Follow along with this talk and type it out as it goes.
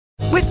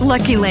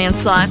Lucky Land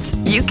Slots,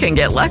 you can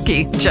get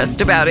lucky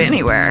just about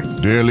anywhere.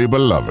 Dearly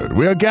beloved,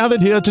 we are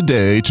gathered here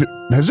today to...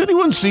 Has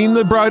anyone seen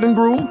the bride and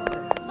groom?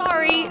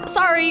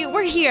 Sorry,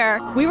 we're here.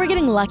 We were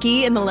getting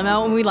lucky in the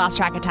limo and we lost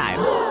track of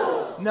time.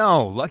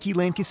 No, Lucky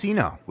Land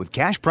Casino, with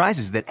cash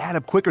prizes that add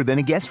up quicker than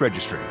a guest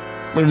registry.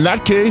 In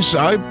that case,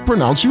 I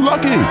pronounce you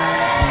lucky.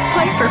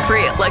 Play for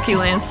free at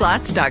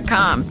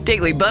LuckyLandSlots.com.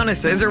 Daily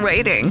bonuses are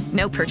waiting.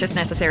 No purchase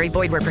necessary.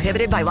 Void where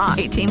prohibited by law.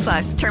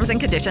 18+. Terms and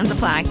conditions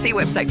apply. See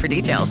website for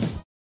details.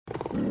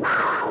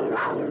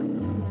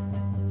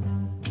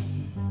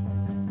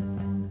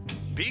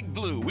 Big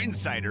Blue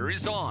Insider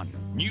is on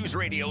News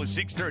Radio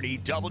 630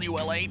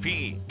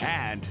 WLAP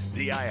and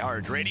the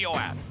iHeartRadio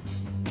app.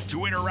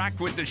 To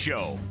interact with the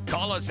show,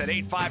 call us at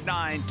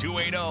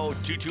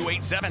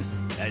 859-280-2287.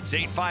 That's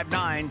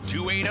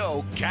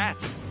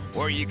 859-280-CATS.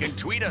 Or you can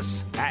tweet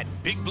us at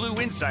Big Blue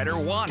Insider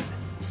 1.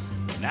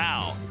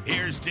 Now,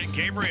 here's Dick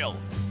Gabriel.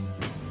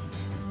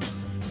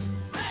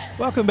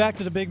 Welcome back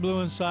to the Big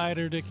Blue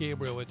Insider. Dick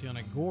Gabriel with you on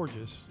a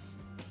gorgeous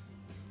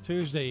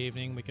Tuesday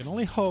evening. We can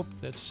only hope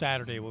that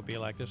Saturday will be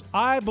like this.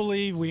 I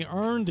believe we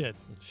earned it.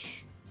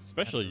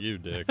 Especially you,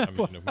 Dick. I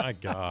mean, my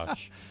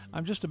gosh.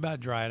 I'm just about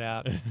dried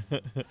out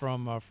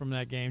from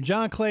that game.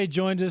 John Clay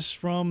joined us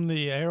from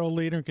the Herald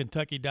Leader,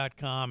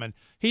 Kentucky.com, and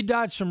he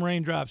dodged some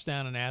raindrops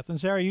down in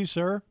Athens. How are you,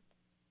 sir?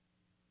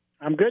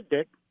 I'm good,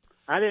 Dick.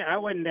 I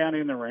wasn't down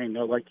in the rain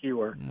though, like you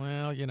were.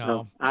 Well, you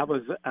know, I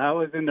was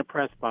in the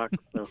press box,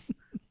 so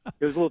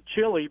it was a little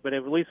chilly, but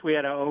at least we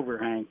had an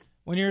overhang.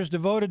 When you're as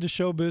devoted to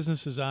show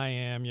business as I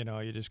am, you know,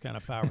 you just kind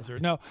of power through.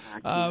 No,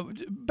 I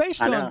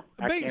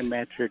can't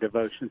match your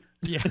devotion.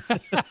 Yeah.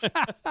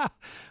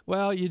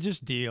 Well, you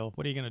just deal.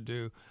 What are you going to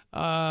do?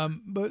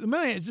 But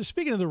just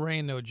speaking of the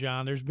rain, though,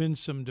 John, there's been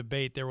some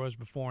debate. There was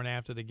before and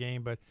after the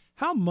game, but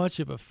how much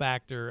of a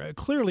factor?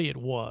 Clearly, it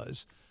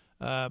was.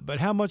 But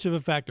how much of a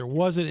factor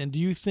was it? And do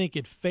you think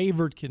it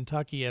favored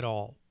Kentucky at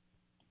all?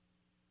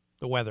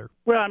 The weather.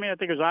 Well, I mean, I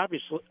think it was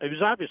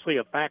obviously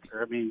a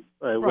factor. I mean,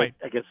 right.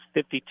 I guess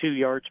 52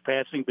 yards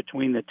passing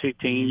between the two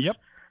teams. Yep.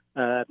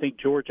 I think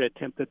Georgia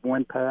attempted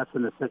one pass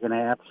in the second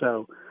half,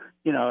 so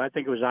I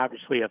think it was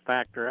obviously a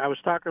factor. I was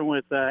talking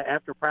with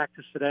after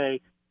practice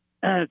today,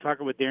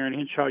 talking with Darren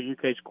Henshaw,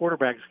 UK's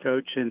quarterbacks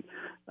coach, and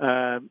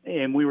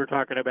we were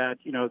talking about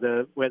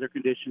the weather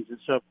conditions and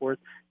so forth.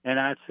 And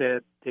I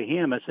said to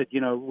him, was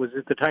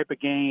it the type of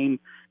game?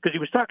 Because he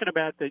was talking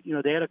about that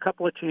they had a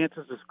couple of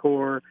chances to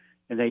score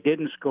and they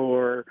didn't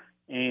score.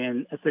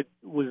 And I said,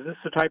 was this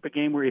the type of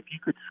game where if you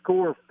could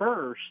score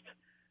first,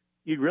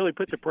 you'd really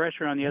put the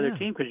pressure on the other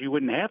team because you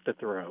wouldn't have to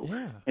throw,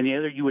 and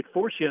you would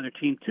force the other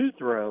team to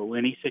throw.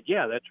 And he said,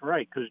 yeah, that's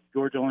right, because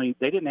Georgia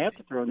they didn't have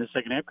to throw in the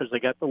second half because they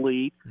got the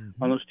lead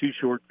on those two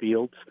short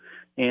fields,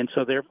 and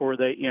so therefore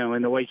they,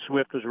 and the way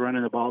Swift was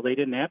running the ball, they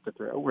didn't have to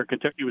throw. Where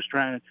Kentucky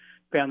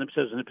found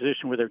themselves in a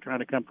position where they're trying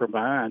to come from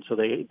behind, so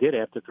they did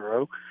have to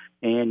throw.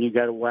 And you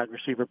got a wide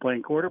receiver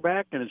playing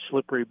quarterback and a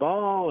slippery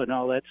ball and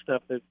all that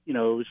stuff that it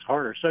was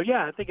harder. So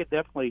yeah, I think it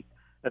definitely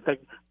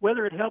affected.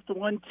 Whether it helped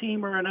one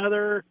team or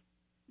another.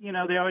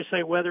 They always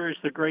say weather is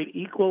the great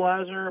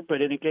equalizer,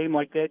 but in a game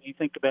like that, you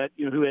think about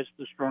who has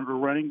the stronger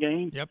running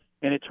game. Yep.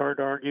 And it's hard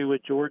to argue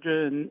with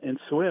Georgia and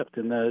Swift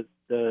and the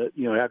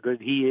how good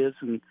he is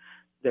and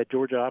that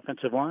Georgia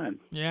offensive line.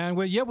 Yeah, and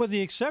with the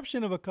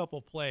exception of a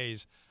couple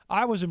plays,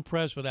 I was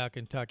impressed with how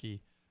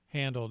Kentucky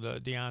handled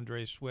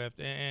DeAndre Swift,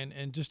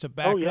 and just to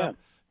back up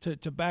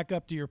to back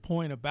up to your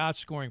point about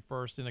scoring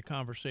first in the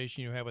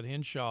conversation you had with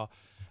Henshaw.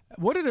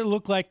 What did it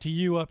look like to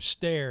you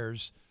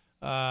upstairs?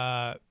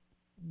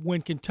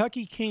 When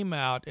Kentucky came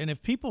out, and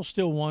if people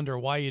still wonder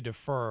why you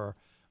defer,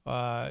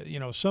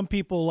 some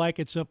people like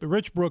it.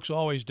 Rich Brooks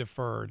always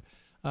deferred.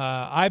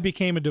 I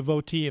became a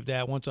devotee of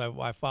that once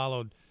I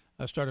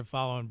started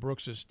following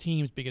Brooks's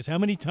teams, because how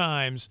many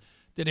times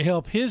did it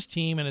help his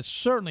team, and it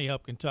certainly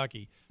helped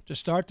Kentucky to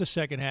start the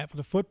second half of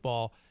the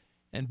football.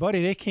 And,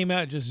 buddy, they came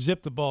out and just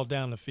zipped the ball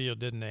down the field,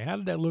 didn't they? How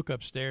did that look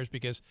upstairs?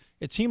 Because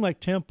it seemed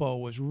like tempo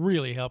was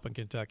really helping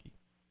Kentucky.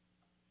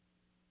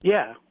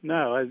 Yeah,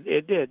 no,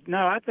 it did.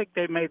 No, I think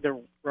they made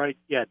the right.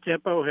 Yeah,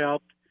 tempo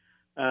helped.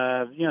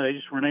 They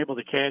just weren't able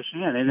to cash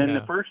in. And then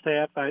the first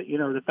half,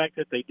 the fact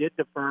that they did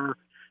defer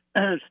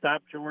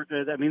stopped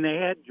Georgia. I mean, they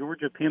had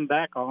Georgia pinned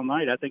back all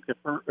night. I think the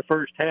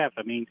first half.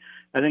 I mean,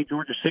 I think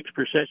Georgia's six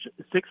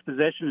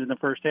possessions in the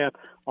first half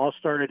all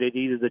started at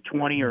either the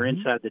 20 or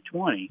inside the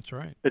 20. That's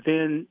right. But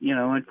then,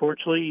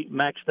 unfortunately,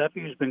 Max Duffy,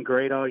 who's been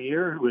great all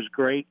year, who was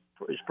great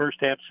for his first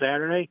half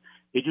Saturday.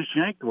 He just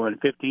yanked one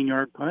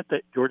 15-yard punt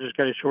that Georgia's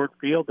got a short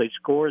field. They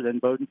score, then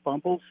Bowden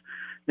fumbles.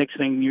 Next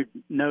thing you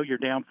know, you're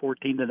down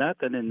 14-0,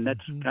 and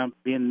that's kind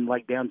of being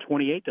like down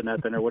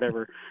 28-0 or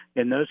whatever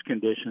in those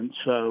conditions.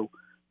 So,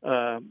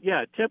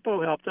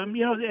 tempo helped them.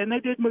 And they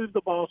did move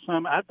the ball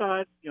some. I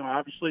thought,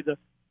 obviously the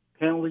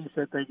penalties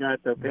that they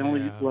got, the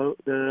penalties,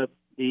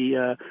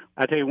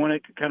 I tell you, one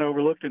that kind of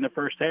overlooked in the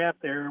first half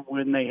there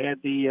when they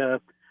had the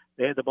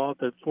ball at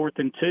the 4th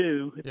and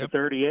 2 at the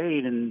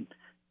 38, and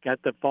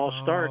got the false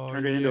start,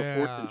 turned it into a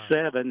 4th and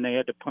 7. They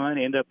had to punt,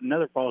 end up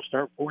another false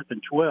start, 4th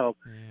and 12.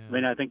 Yeah. I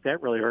mean, I think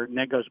that really hurt. And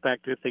that goes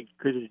back to if they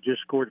could have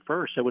just scored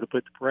first, they would have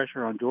put the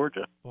pressure on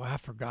Georgia. Boy, I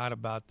forgot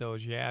about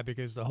those. Yeah,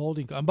 because the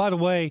holding call. And by the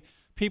way,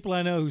 people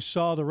I know who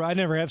saw I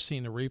never have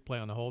seen the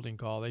replay on the holding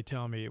call. They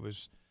tell me it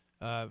was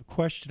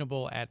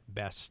questionable at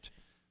best.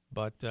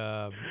 But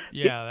yeah,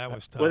 that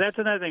was tough. Well, that's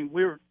another thing.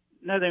 We were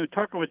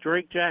talking with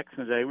Drake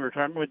Jackson today. We were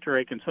talking with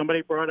Drake, and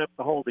somebody brought up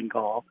the holding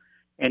call.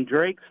 And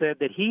Drake said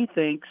that he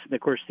thinks, and of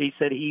course he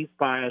said he's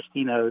biased,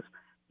 he knows.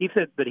 He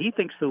said, but he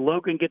thinks that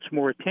Logan gets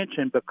more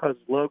attention because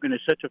Logan is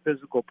such a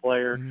physical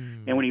player,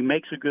 and when he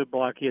makes a good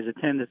block, he has a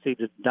tendency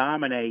to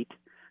dominate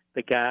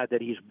the guy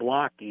that he's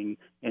blocking,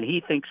 and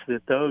he thinks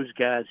that those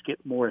guys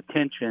get more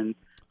attention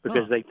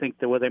because they think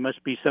that, well, they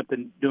must be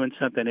doing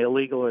something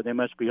illegal or they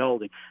must be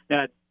holding.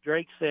 Now,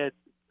 Drake said,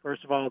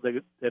 first of all,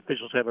 the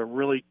officials have a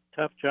really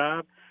tough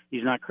job.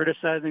 He's not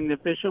criticizing the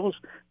officials,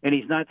 and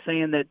he's not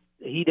saying that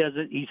he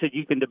doesn't. He said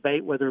you can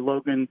debate whether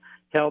Logan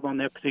held on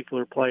that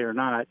particular play or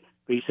not,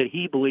 but he said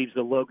he believes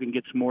that Logan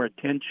gets more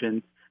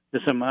attention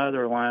than some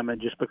other linemen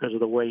just because of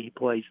the way he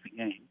plays the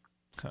game.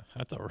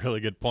 That's a really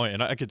good point.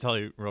 And I could tell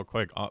you real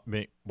quick,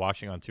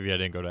 watching on TV, I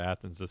didn't go to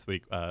Athens this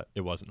week.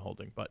 It wasn't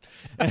holding. But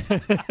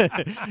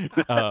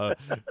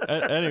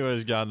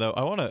anyways, John, though,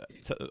 I want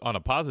to, on a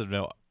positive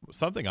note,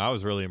 something I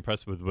was really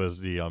impressed with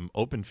was the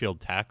open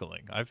field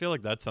tackling. I feel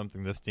like that's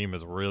something this team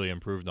has really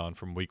improved on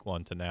from week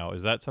 1 to now.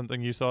 Is that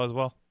something you saw as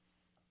well?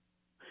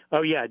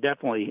 Oh, yeah,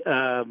 definitely.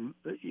 I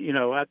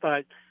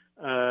thought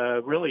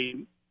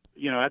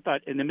I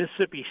thought in the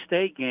Mississippi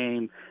State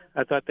game,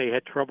 I thought they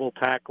had trouble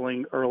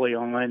tackling early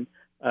on.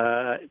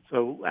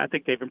 So I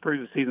think they've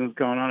improved as the season's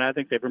gone on. I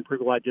think they've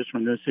improved a lot just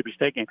from the Mississippi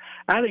State game.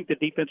 I think the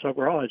defense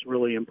overall has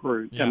really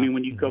improved. Yeah. I mean,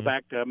 when you go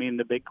back to,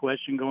 the big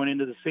question going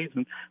into the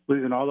season,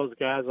 losing all those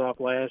guys off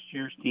last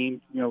year's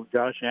team,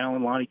 Josh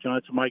Allen, Lonnie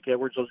Johnson, Mike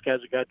Edwards, those guys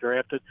that got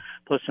drafted,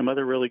 plus some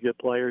other really good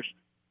players,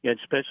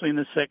 especially in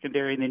the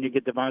secondary. And then you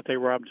get Devontae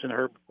Robinson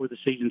hurt before the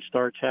season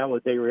starts. How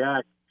would they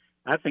react?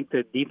 I think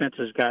the defense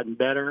has gotten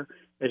better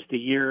as the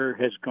year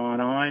has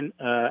gone on.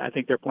 I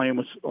think they're playing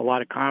with a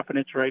lot of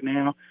confidence right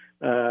now.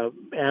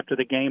 After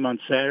the game on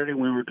Saturday,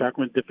 when we were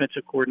talking with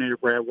defensive coordinator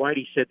Brad White,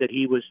 he said that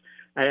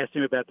I asked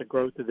him about the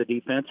growth of the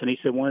defense, and he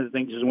said one of the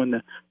things is when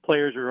the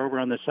players are over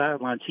on the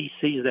sidelines, he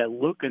sees that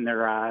look in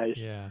their eyes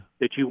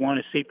that you want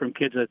to see from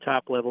kids at the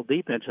top-level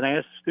defense. And I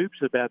asked Stoops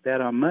about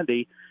that on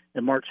Monday,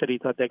 and Mark said he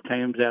thought that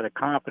comes out of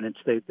confidence,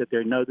 that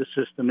they know the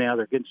system now,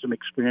 they're getting some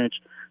experience,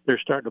 they're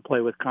starting to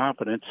play with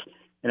confidence.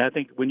 And I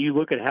think when you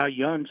look at how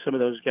young some of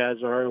those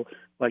guys are,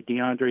 like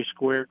DeAndre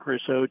Square,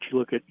 Chris Oates, you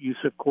look at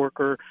Yusuf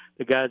Corker,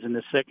 the guys in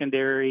the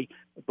secondary,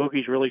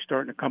 Boogie's really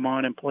starting to come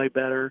on and play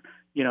better.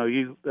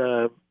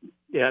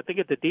 I think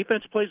if the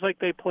defense plays like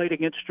they played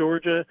against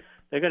Georgia,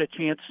 they got a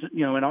chance,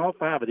 in all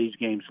 5 of these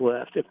games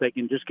left if they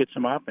can just get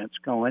some offense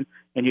going.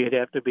 And you'd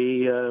have to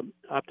be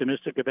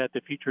optimistic about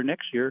the future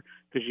next year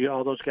because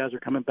all those guys are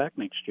coming back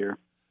next year.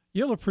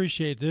 You'll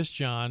appreciate this,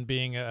 John,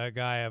 being a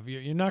guy of –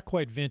 you're not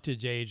quite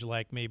vintage age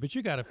like me, but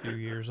you got a few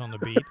years on the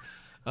beat.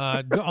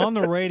 On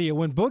the radio,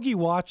 when Boogie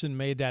Watson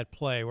made that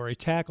play where he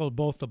tackled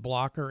both the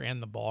blocker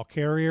and the ball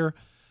carrier,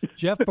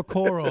 Jeff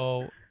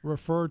Piccolo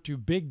referred to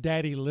Big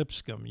Daddy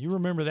Lipscomb. You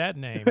remember that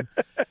name.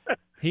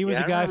 He was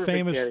a guy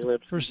famous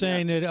for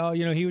saying that,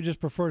 he would just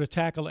prefer to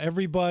tackle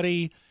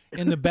everybody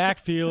in the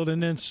backfield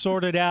and then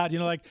sort it out,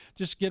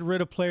 just get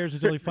rid of players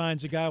until he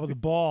finds a guy with a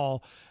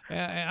ball.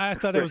 I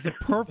thought it was the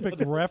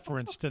perfect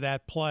reference to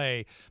that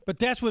play. But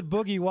that's what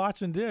Boogie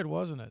Watson did,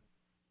 wasn't it?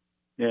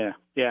 Yeah.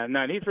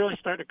 No, and he's really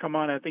starting to come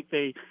on. I think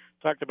they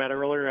talked about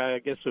earlier, I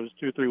guess it was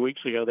 2 or 3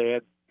 weeks ago, they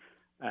had,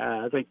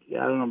 I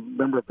don't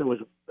remember if it was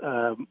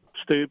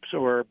Stoops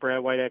or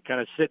Brad White had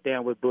kind of sit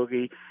down with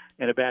Boogie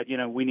and about,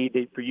 we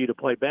need for you to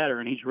play better.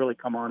 And he's really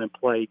come on and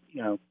played,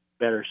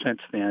 better since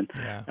then.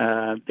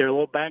 Yeah. They're a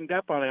little banged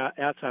up on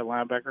outside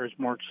linebacker, as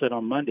Mark said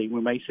on Monday.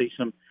 We may see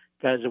some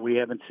guys that we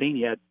haven't seen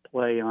yet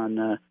play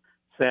on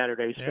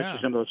Saturday,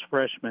 especially some of those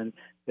freshmen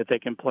that they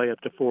can play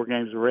up to 4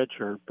 games of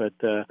redshirt. But,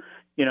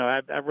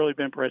 I've really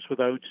been impressed with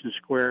Oates and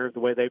Square, the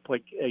way they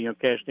played.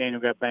 Cash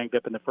Daniel got banged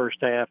up in the first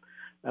half.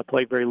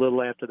 Played very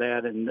little after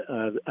that, and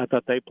I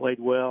thought they played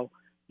well.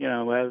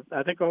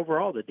 I think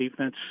overall the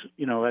defense,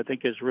 I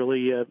think has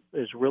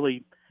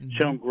really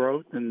shown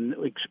growth and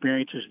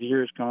experience as the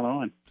year has gone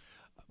on.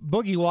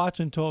 Boogie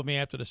Watson told me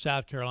after the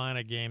South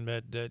Carolina game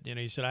that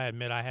he said, I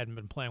admit I hadn't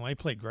been playing well. He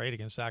played great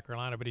against South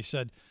Carolina, but he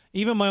said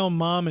even my own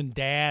mom and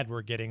dad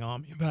were getting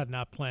on me about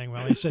not playing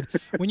well. He said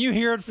when you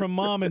hear it from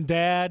mom and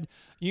dad,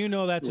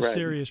 that's a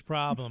serious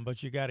problem,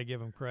 but you got to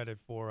give them credit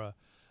for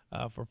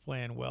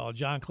playing well.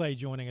 John Clay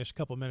joining us. A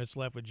couple minutes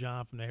left with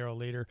John from the Herald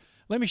Leader.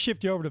 Let me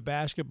shift you over to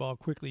basketball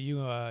quickly.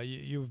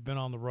 You've been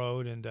on the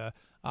road, and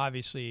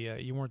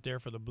obviously you weren't there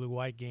for the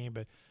blue-white game,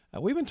 but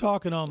we've been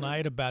talking all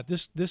night about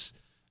this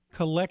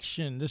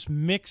collection, this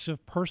mix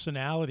of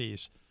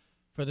personalities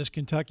for this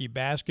Kentucky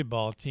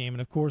basketball team.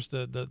 And, of course,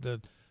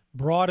 the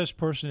broadest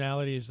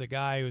personality is the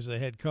guy who's the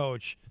head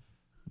coach,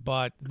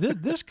 But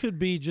this could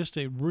be just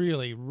a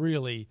really,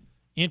 really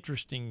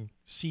interesting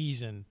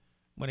season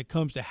when it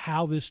comes to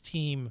how this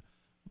team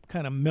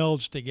kind of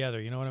melds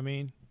together. You know what I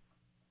mean?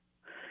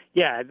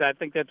 Yeah, I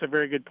think that's a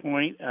very good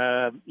point.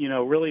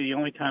 Really the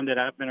only time that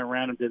I've been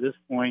around them to this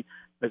point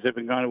as I've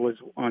been gone was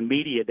on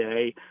media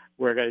day,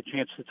 where I got a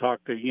chance to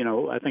talk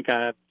to, I think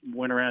I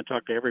went around and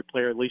talked to every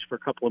player at least for a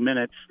couple of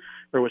minutes,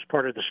 or was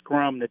part of the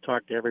scrum that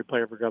talked to every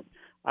player for a couple.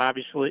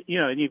 Obviously,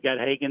 and you've got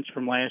Higgins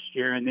from last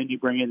year, and then you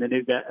bring in the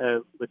new guy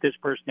with his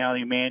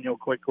personality, Emmanuel,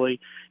 quickly,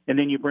 and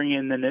then you bring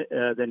in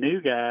the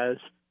new guys.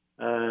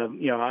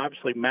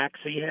 Obviously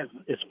Maxey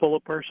is full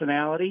of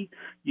personality.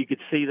 You could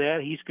see that.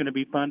 He's going to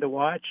be fun to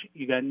watch.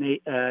 You got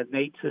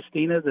Nate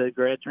Sestina, the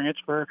grad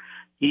transfer.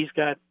 He's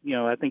got,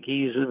 I think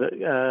he's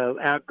an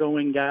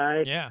outgoing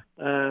guy. Yeah.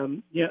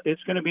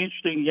 It's going to be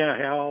interesting,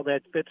 how all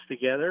that fits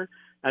together.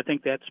 I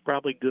think that's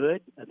probably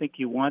good. I think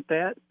you want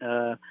that.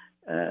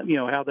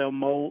 How they'll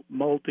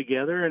mold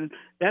together. And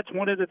that's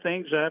one of the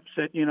things I've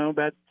said,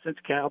 about since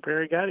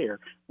Calipari got here.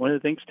 One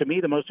of the things, to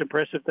me, the most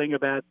impressive thing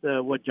about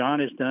what John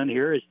has done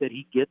here is that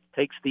he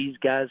takes these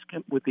guys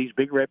with these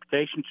big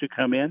reputations who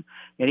come in,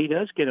 and he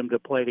does get them to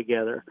play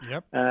together.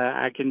 Yep.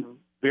 I can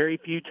very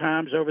few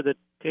times over the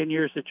 10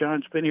 years that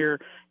John's been here,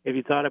 have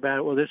you thought about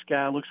it, well, this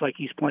guy looks like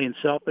he's playing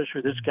selfish,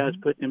 or this guy's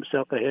putting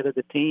himself ahead of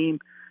the team.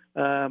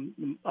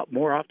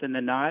 More often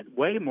than not,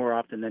 way more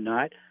often than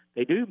not,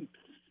 they do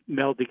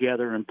meld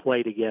together and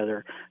play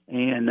together.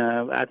 And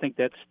I think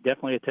that's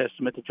definitely a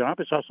testament to John.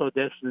 But it's also a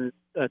testament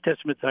to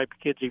the type of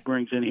kids he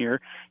brings in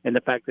here, and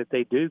the fact that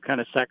they do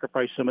kind of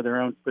sacrifice some of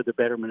their own for the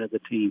betterment of the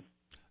team.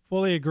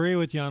 Fully agree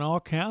with you on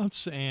all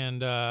counts,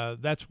 and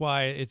that's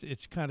why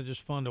it's kind of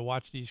just fun to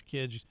watch these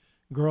kids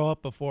grow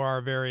up before our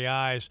very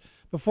eyes.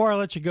 Before I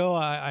let you go,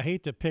 I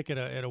hate to pick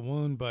at a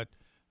wound, but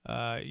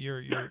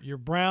your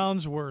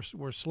Browns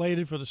were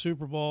slated for the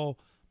Super Bowl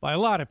by a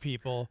lot of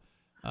people.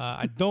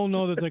 I don't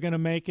know that they're going to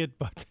make it,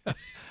 but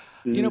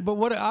but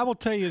what I will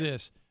tell you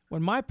this: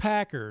 when my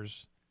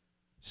Packers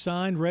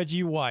signed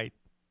Reggie White,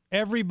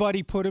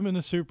 everybody put him in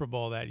the Super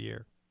Bowl that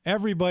year.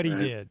 Everybody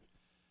did,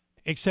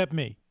 except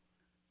me,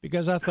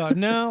 because I thought,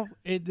 no,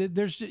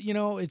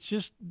 it's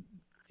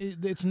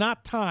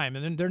not time,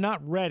 and they're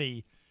not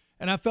ready.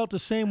 And I felt the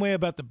same way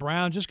about the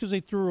Browns, just because they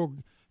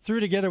threw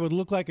together would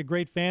look like a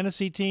great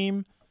fantasy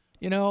team.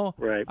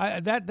 Right.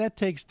 That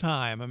takes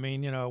time. I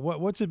mean,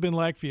 what's it been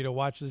like for you to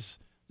watch this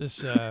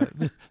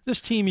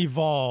team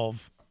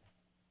evolve?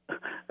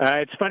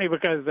 It's funny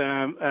because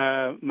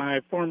my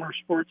former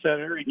sports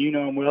editor, and you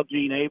know him well,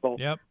 Gene Abel,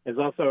 is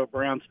also a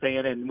Browns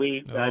fan, and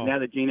we now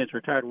that Gene is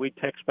retired, we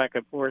text back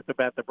and forth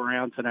about the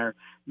Browns and our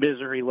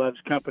misery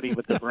loves company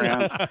with the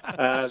Browns.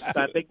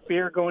 My big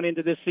fear going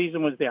into this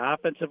season was the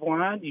offensive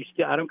line.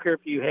 I don't care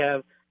if you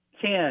have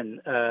 10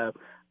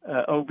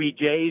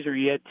 OBJs or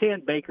you had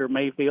 10 Baker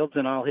Mayfields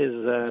and all his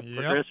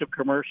progressive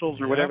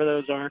commercials or whatever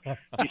those are.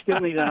 You still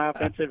need an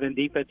offensive and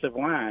defensive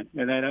line,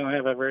 and they don't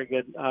have a very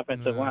good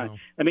offensive line.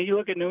 I mean, you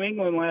look at New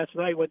England last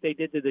night, what they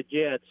did to the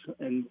Jets,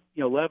 and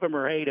love him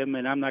or hate him,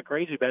 and I'm not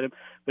crazy about him,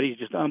 but he's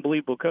just an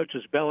unbelievable coach.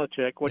 Is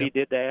Belichick, what he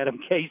did to Adam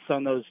Case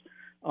on those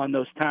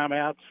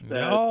timeouts.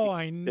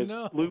 I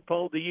know.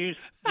 Loophole to use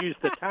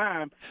the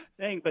time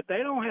thing, but they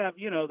don't have,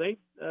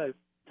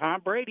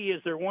 Tom Brady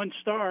is their one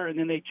star, and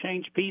then they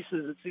change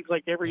pieces, it seems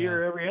like every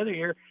year, every other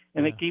year,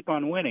 and they keep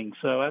on winning.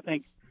 So I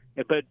think,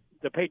 but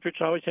the Patriots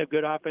always have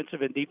good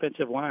offensive and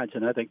defensive lines,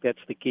 and I think that's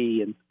the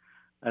key, and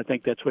I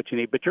think that's what you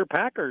need. But your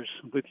Packers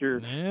with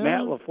your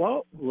Matt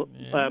LaFleur,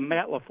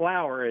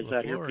 as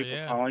I hear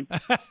people call him,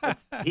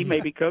 he may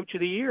be coach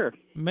of the year.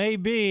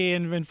 Maybe,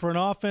 and for an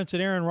offense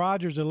that Aaron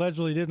Rodgers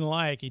allegedly didn't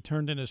like, he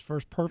turned in his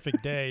first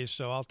perfect day,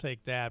 so I'll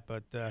take that.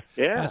 But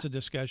that's a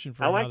discussion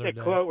for another day. I like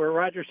that quote where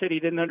Rodgers said he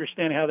didn't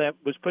understand how that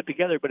was put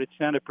together, but it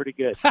sounded pretty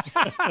good.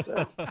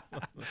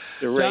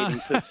 The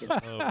rating system.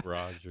 Oh,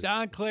 Rodgers.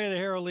 John Clay, the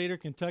Herald Leader,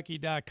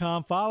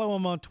 Kentucky.com. Follow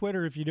him on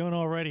Twitter if you don't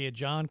already at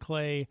John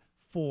Clay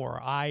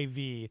 4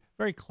 IV.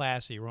 Very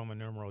classy Roman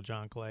numeral,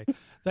 John Clay.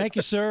 Thank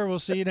you, sir. We'll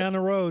see you down the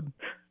road.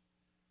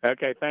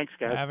 Okay, thanks,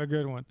 guys. Have a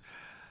good one.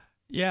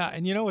 Yeah,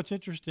 and what's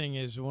interesting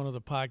is one of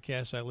the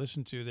podcasts I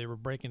listened to, they were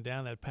breaking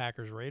down that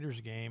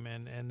Packers-Raiders game,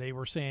 and they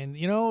were saying,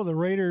 the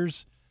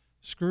Raiders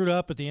screwed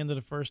up at the end of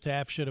the first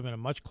half, should have been a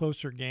much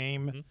closer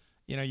game.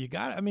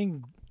 Mm-hmm.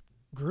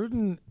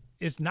 Gruden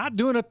is not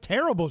doing a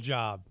terrible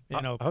job.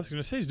 I was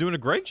going to say he's doing a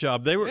great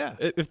job. They were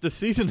if the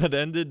season had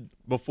ended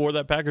before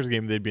that Packers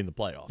game, they'd be in the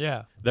playoffs.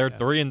 Yeah, they're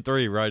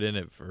 3-3, right in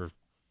it for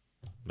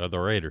the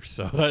Raiders.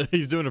 So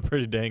he's doing a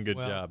pretty dang good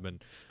job.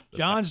 And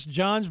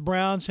John's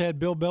Browns had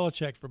Bill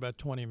Belichick for about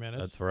 20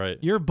 minutes. That's right.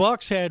 Your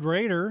Bucks had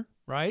Raider,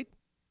 right?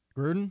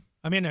 Gruden.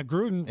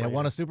 Gruden. Yeah,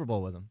 won a Super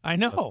Bowl with him. I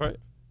know. That's right.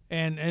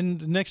 And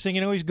the next thing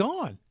you know, he's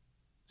gone.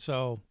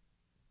 So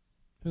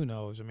who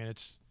knows?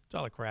 It's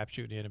all a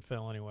crapshoot in the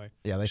NFL anyway.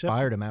 Yeah, they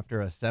fired him after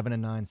a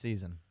 7-9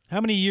 season. How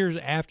many years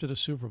after the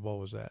Super Bowl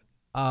was that?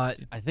 I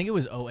think it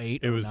was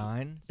 08,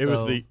 09. It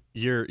was the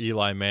year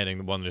Eli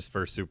Manning won his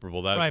first Super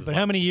Bowl. That right, but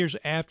how many years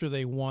after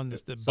they won the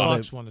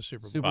Bucs won the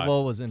Super Bowl? Super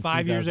Bowl was in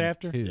 5 years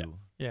after?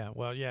 Yeah,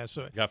 well, yeah.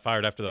 So got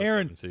fired after the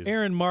season.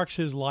 Aaron marks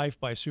his life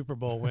by Super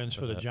Bowl wins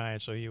for the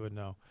Giants, so he would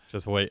know.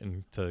 Just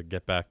waiting to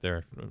get back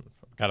there.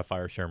 Got to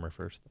fire Shermer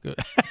first. Good.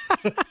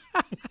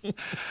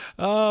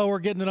 Oh, we're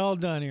getting it all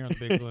done here on the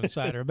Big Blue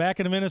Insider. Back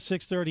in a minute,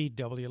 6:30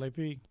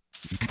 WLAP.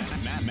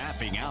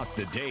 Mapping out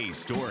the day's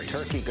stories.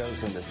 Turkey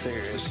goes into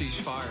Syria. The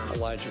ceasefire.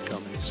 Elijah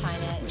Cummings.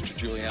 China. Mr.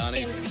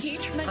 Giuliani.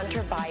 Impeachment.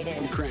 Hunter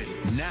Biden. Ukraine.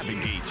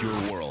 Navigate your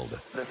world.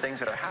 The things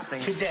that are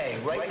happening today,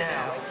 right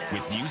now.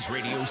 With News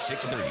Radio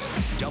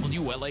 630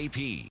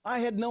 WLAP. I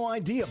had no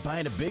idea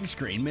buying a big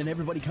screen meant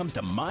everybody comes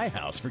to my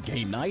house for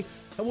game night.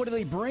 And what do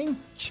they bring?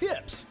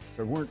 Chips. If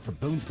it weren't for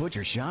Boone's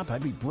Butcher Shop,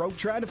 I'd be broke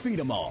trying to feed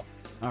them all.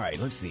 All right,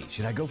 let's see.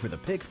 Should I go for the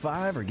Pick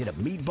 5 or get a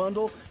meat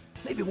bundle?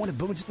 Maybe one of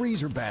Boone's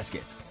freezer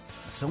baskets.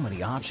 So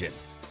many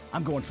options.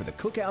 I'm going for the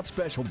Cookout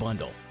Special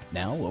Bundle.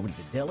 Now over to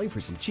the deli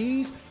for some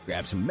cheese,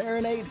 grab some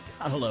marinade.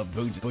 I love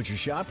Boone's Butcher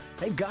Shop.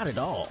 They've got it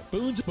all.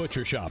 Boone's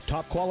Butcher Shop.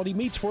 Top quality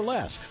meats for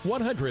less.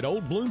 100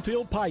 Old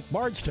Bloomfield Pike,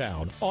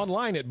 Bardstown.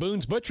 Online at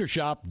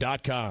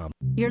boonesbutchershop.com.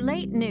 Your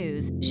late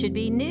news should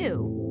be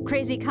new.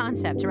 Crazy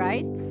concept,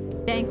 right?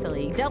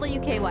 Thankfully,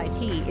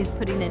 WKYT is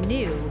putting the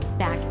new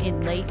back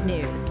in late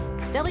news.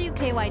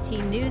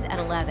 WKYT News at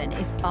 11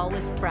 is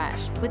always fresh,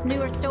 with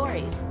newer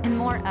stories and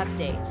more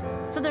updates.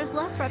 So there's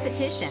less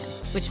repetition,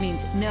 which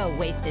means no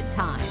wasted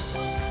time.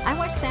 I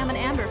watch Sam and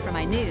Amber for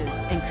my news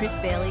and Chris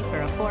Bailey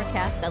for a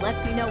forecast that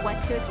lets me know what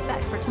to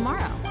expect for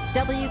tomorrow.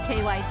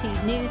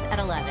 WKYT News at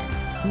 11.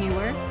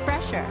 Newer,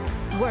 fresher,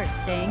 worth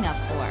staying up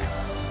for.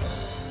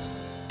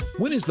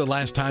 When is the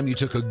last time you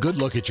took a good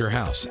look at your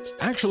house?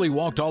 Actually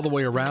walked all the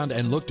way around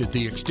and looked at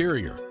the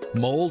exterior?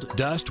 Mold,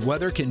 dust,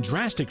 weather can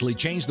drastically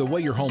change the way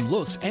your home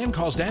looks and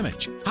cause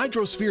damage.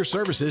 Hydrosphere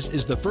Services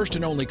is the first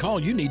and only call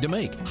you need to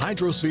make.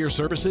 Hydrosphere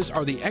Services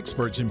are the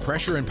experts in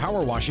pressure and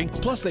power washing,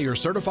 plus they are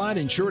certified,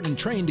 insured, and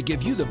trained to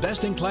give you the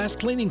best-in-class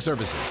cleaning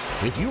services.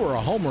 If you are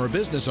a home or a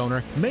business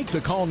owner, make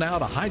the call now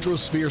to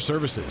Hydrosphere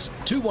Services,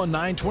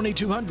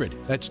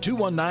 219-2200. That's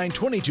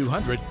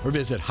 219-2200, or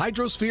visit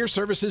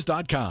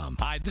hydrosphereservices.com.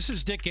 Hi, this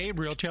is Dick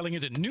Gabriel telling you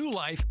that New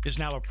Life is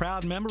now a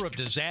proud member of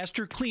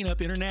Disaster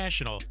Cleanup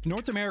International,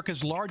 North America's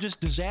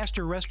largest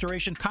disaster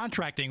restoration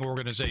contracting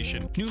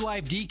organization. New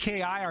Life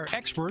DKI are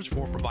experts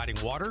for providing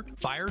water,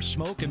 fire,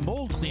 smoke, and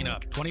mold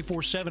cleanup,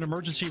 24/7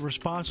 emergency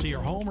response to your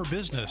home or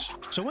business.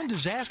 So when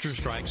disaster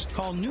strikes,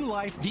 call New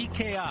Life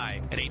DKI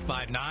at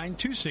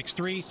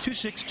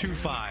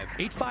 859-263-2625,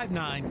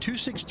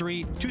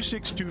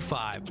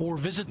 859-263-2625, or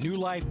visit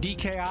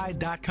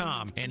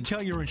newlifedki.com and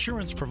tell your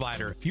insurance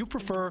provider you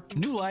prefer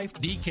New Life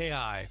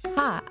DKI.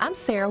 Hi, I'm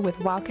Sarah with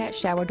Wildcat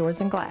Shower Doors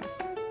and Glass.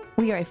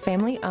 We are a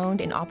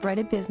family-owned and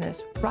operated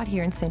business right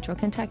here in Central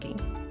Kentucky.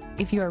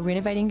 If you are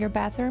renovating your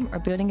bathroom or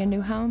building a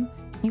new home,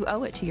 you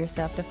owe it to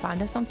yourself to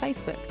find us on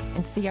Facebook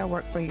and see our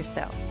work for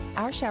yourself.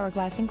 Our shower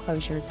glass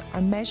enclosures are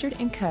measured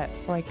and cut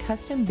for a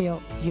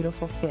custom-built,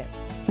 beautiful fit.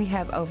 We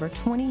have over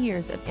 20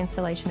 years of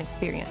installation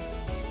experience.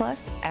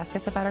 Plus, ask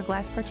us about our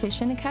glass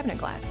partition and cabinet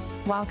glass.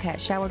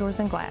 Wildcat Shower Doors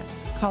and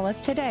Glass. Call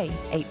us today,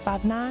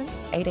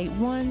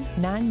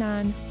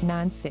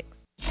 859-881-9996.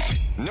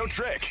 No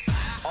trick,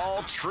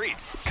 all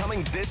treats.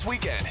 Coming this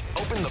weekend.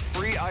 Open the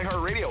free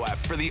iHeartRadio app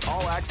for the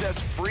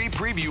all-access free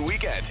preview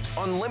weekend.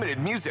 Unlimited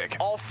music,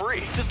 all free.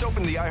 Just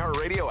open the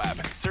iHeartRadio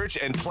app, search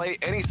and play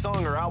any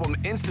song or album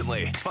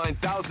instantly. Find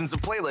thousands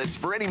of playlists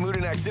for any mood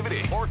and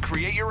activity, or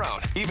create your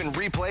own. Even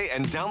replay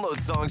and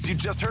download songs you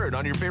just heard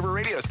on your favorite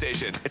radio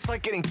station. It's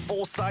like getting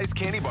full-size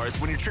candy bars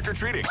when you're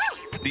trick-or-treating.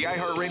 The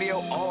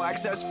iHeartRadio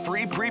all-access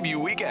free preview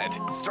weekend,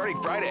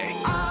 starting Friday.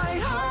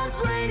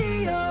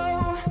 iHeartRadio.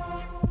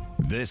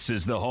 This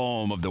is the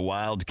home of the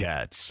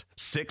Wildcats.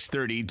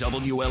 630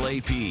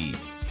 WLAP.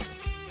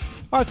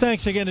 Our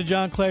thanks again to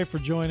John Clay for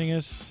joining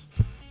us.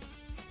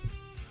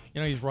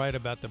 You know, he's right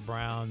about the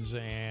Browns,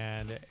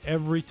 and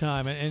every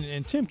time,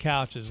 and Tim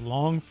Couch has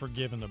long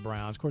forgiven the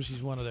Browns. Of course,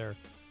 he's one of their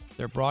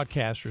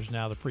broadcasters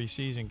now, the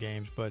preseason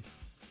games, but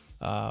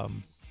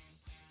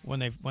when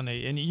they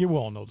and you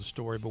all know the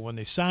story, but when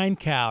they signed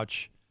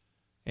Couch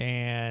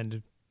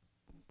and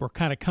were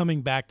kind of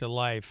coming back to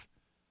life,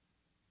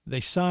 they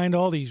signed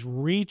all these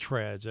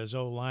retreads as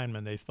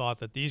O-linemen. They thought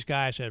that these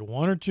guys had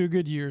one or two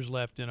good years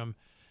left in them,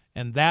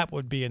 and that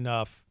would be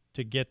enough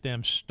to get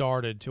them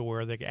started to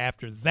where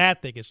after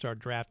that they could start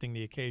drafting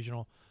the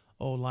occasional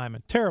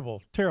O-lineman.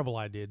 Terrible, terrible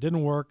idea.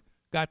 Didn't work.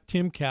 Got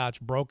Tim Couch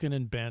broken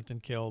and bent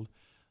and killed,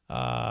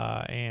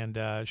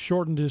 and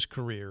shortened his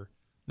career.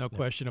 No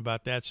question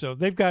about that. So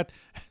they've got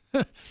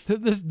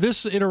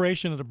this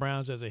iteration of the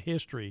Browns has a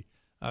history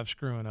of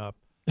screwing up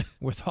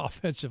with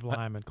offensive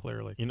linemen,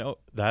 clearly. You know,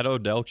 that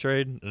Odell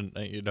trade, and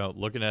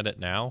looking at it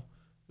now,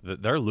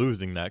 they're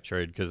losing that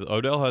trade because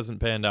Odell hasn't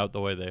panned out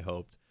the way they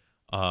hoped.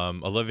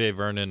 Olivier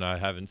Vernon, I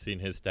haven't seen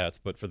his stats,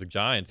 but for the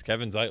Giants,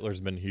 Kevin Zeitler's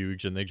been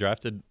huge, and they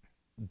drafted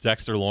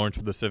Dexter Lawrence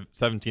with the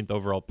 17th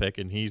overall pick,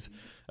 and he's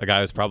a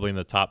guy who's probably in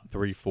the top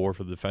 3-4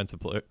 for the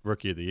defensive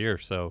rookie of the year.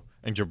 So,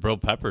 and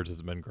Jabril Peppers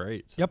has been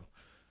great. So. Yep.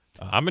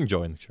 I'm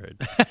enjoying the trade.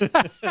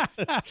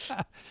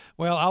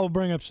 Well, I will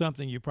bring up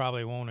something you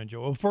probably won't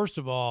enjoy. Well, first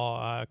of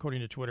all,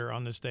 according to Twitter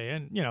on this day,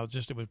 and,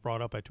 just it was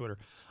brought up by Twitter,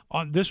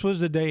 this was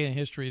the day in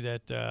history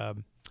that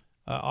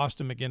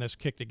Austin McGinnis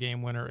kicked a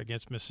game winner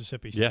against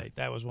Mississippi State. Yeah.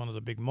 That was one of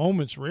the big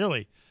moments,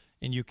 really,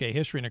 in UK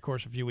history. And, of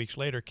course, a few weeks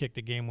later, kicked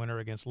a game winner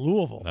against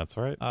Louisville. That's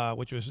right.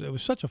 It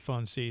was such a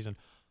fun season.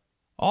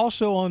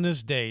 Also on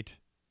this date,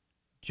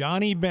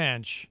 Johnny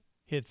Bench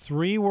hit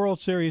 3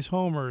 World Series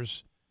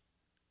homers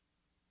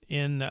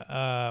in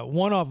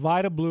one off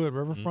Vida Blue at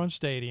Riverfront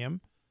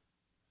Stadium,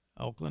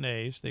 Oakland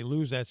A's. They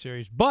lose that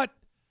series, but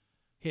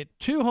hit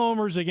 2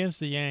 homers against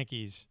the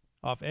Yankees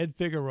off Ed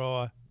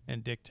Figueroa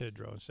and Dick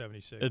Tidrow in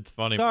 '76. It's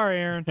funny. Sorry,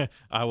 Aaron.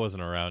 I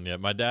wasn't around yet.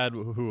 My dad,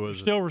 who was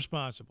still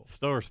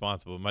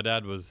responsible. My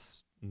dad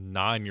was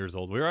 9 years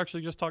old. We were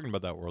actually just talking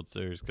about that World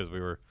Series because we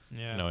were,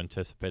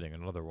 anticipating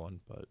another one,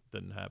 but it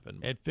didn't happen.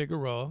 Ed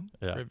Figueroa.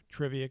 Yeah.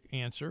 Trivia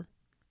answer: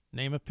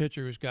 name a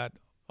pitcher who's got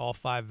all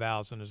 5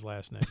 vowels in his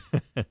last name.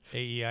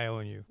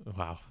 A-E-I-O-N-U.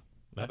 Wow.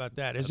 How about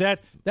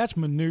that? That's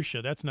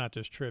minutia. That's not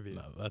just trivia.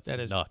 No, that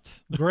is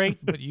nuts.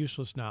 Great but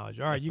useless knowledge.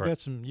 All right,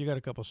 That's you got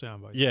a couple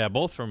sound bites. Yeah,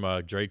 both from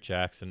Drake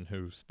Jackson,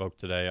 who spoke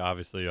today.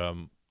 Obviously,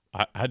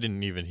 I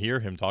didn't even hear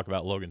him talk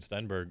about Logan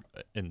Stenberg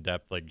in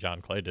depth like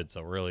John Clay did.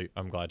 So really,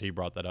 I'm glad he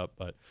brought that up.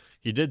 But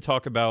he did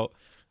talk about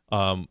first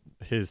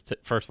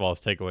of all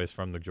his takeaways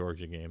from the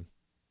Georgia game.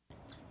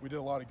 We did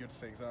a lot of good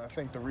things, and I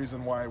think the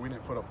reason why we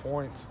didn't put up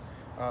points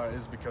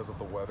is because of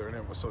the weather, and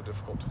it was so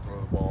difficult to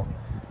throw the ball.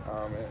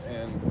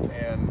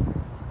 And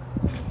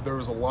there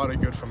was a lot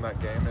of good from that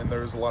game, and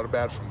there was a lot of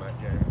bad from that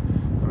game.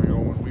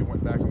 When we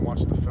went back and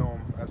watched the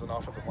film as an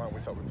offensive line,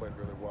 we thought we played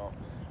really well.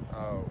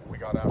 We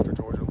got after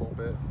Georgia a little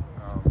bit.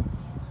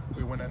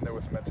 We went in there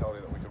with the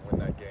mentality that we could win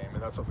that game,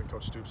 and that's something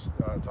Coach Stoops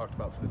talked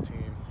about to the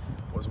team,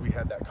 was we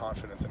had that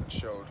confidence, and it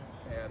showed.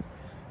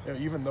 And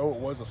even though it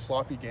was a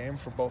sloppy game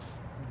for both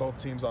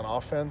teams on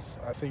offense,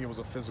 I think it was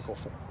a physical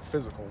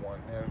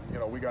one,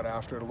 and we got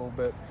after it a little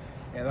bit,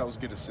 and that was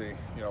good to see.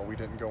 We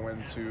didn't go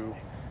into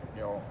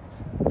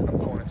an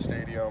opponent's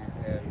stadium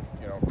and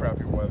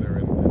crappy weather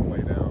and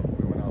lay down.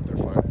 We went out there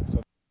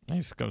fighting.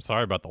 I'm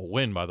sorry about the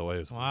wind, by the way.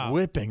 It was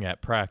whipping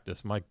at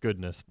practice. My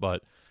goodness,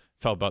 but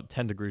felt about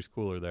 10 degrees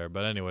cooler there.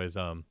 But anyways,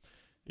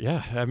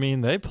 yeah, I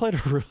mean, they played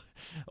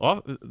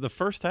the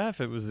first half,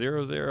 it was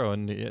 0-0,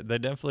 and they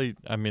definitely,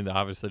 they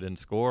obviously didn't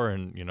score,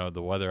 and,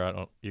 the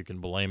weather, you can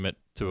blame it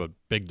to a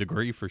big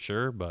degree for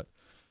sure, but,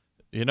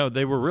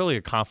 they were really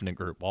a confident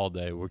group all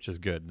day, which is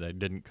good. They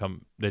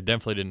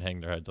definitely didn't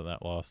hang their heads on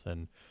that loss,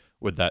 and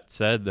with that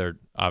said, they're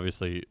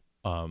obviously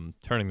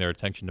turning their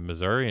attention to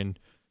Missouri, and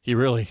he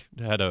really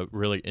had a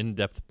really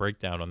in-depth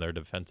breakdown on their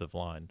defensive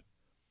line.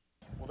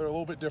 Well, they're a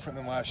little bit different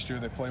than last year.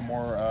 They play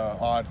more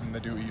odd than they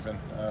do even,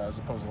 as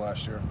opposed to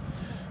last year.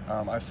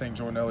 I think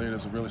Jordan Elliott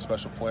is a really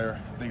special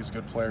player. I think he's a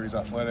good player. He's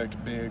athletic,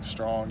 big,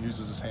 strong,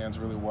 uses his hands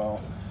really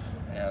well,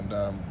 and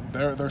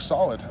they're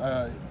solid.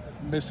 They're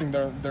missing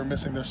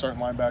their starting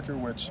linebacker,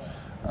 which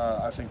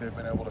I think they've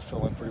been able to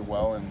fill in pretty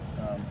well, and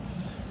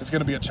it's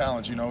going to be a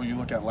challenge. You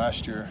look at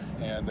last year,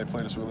 and they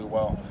played us really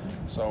well.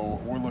 So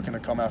we're looking to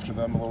come after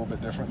them a little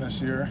bit different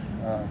this year.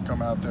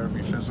 Come out there,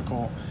 be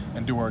physical,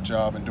 and do our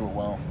job and do it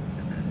well.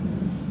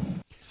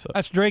 So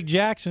that's Drake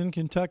Jackson,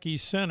 Kentucky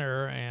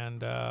center,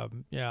 and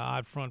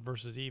odd front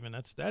versus even.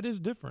 That is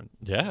different.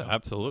 Yeah,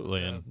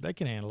 absolutely, and they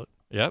can handle it.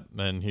 Yep,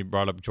 and he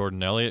brought up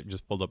Jordan Elliott.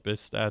 Just pulled up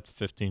his stats: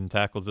 15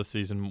 tackles this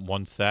season,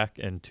 1 sack,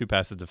 and 2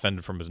 passes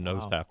defended from his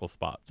nose tackle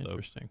spot. So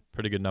interesting,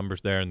 pretty good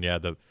numbers there. And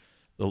the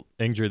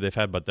injury they've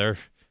had, but they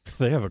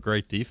have a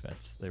great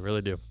defense. They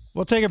really do.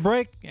 We'll take a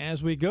break.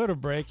 As we go to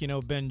break,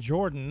 Ben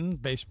Jordan,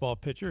 baseball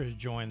pitcher, has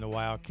joined the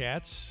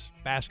Wildcats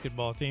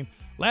basketball team.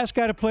 Last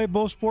guy to play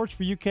both sports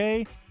for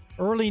UK,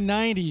 early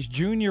 90s,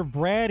 Junior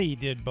Brady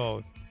did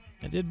both,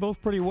 and did both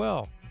pretty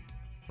well.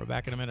 We're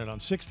back in a minute on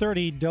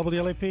 630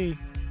 WLAP.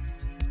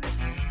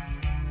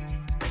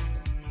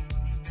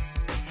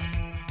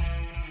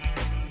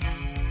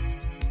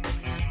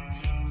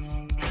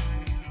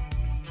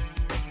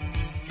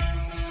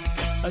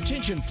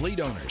 Attention fleet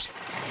owners.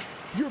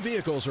 Your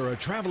vehicles are a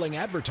traveling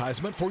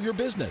advertisement for your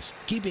business.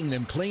 Keeping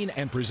them clean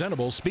and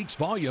presentable speaks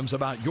volumes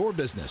about your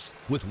business.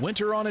 With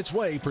winter on its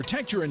way,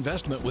 protect your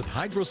investment with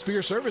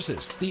Hydrosphere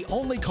Services, the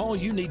only call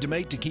you need to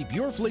make to keep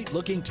your fleet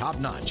looking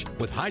top-notch.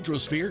 With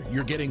Hydrosphere,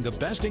 you're getting the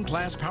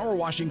best-in-class power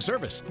washing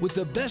service with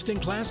the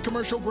best-in-class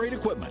commercial-grade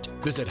equipment.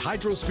 Visit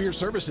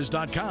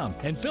hydrosphereservices.com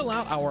and fill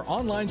out our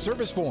online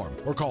service form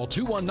or call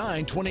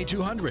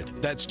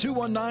 219-2200. That's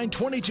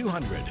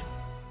 219-2200.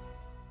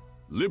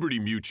 Liberty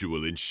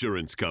Mutual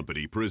Insurance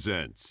Company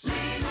presents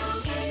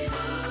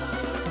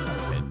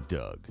and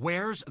Doug.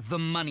 Where's the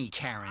money,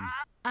 Karen?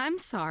 I'm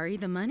sorry,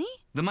 the money?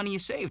 The money you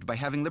saved by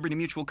having Liberty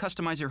Mutual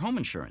customize your home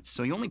insurance,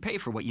 so you only pay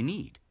for what you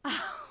need.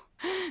 Oh,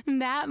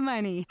 that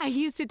money. I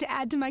used it to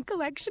add to my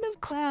collection of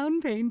clown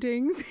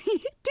paintings.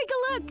 Take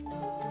a look.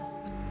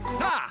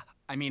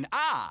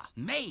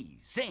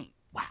 Amazing.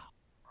 Wow.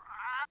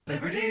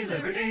 Liberty,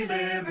 liberty,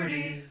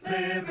 liberty,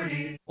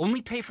 liberty.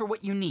 Only pay for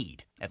what you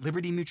need at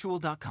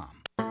libertymutual.com.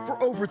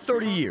 For over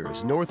 30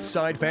 years,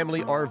 Northside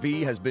Family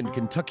RV has been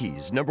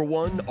Kentucky's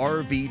 #1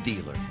 RV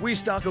dealer. We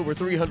stock over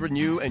 300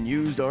 new and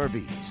used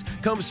RVs.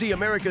 Come see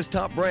America's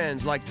top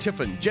brands like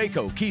Tiffin,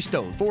 Jayco,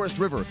 Keystone, Forest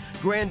River,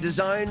 Grand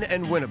Design,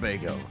 and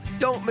Winnebago.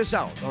 Don't miss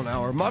out on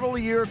our model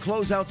year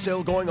closeout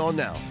sale going on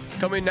now.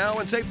 Come in now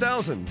and save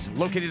thousands.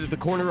 Located at the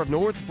corner of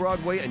North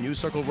Broadway and New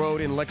Circle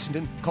Road in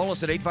Lexington, call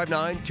us at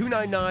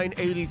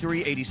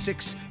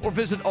 859-299-8386 or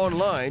visit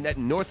online at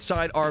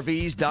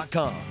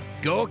northsidervs.com.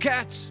 Go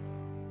Cats!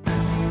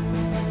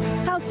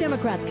 House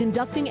Democrats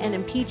conducting an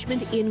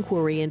impeachment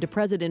inquiry into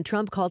President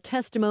Trump call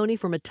testimony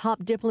from a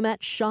top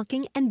diplomat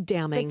shocking and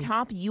damning. The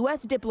top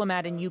U.S.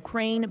 diplomat in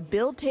Ukraine,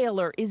 Bill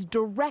Taylor, is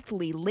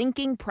directly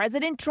linking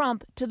President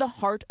Trump to the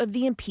heart of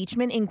the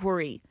impeachment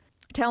inquiry.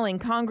 Telling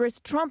Congress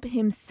Trump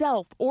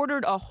himself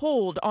ordered a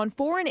hold on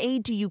foreign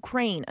aid to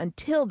Ukraine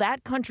until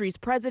that country's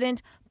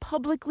president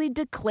publicly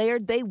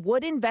declared they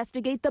would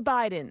investigate the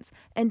Bidens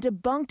and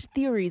debunked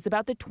theories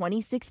about the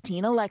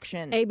 2016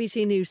 election.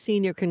 ABC News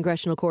senior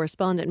congressional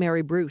correspondent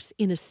Mary Bruce.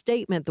 In a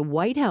statement, the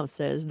White House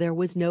says there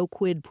was no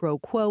quid pro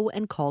quo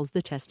and calls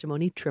the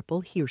testimony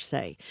triple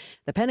hearsay.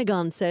 The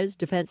Pentagon says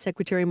Defense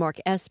Secretary Mark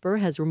Esper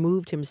has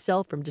removed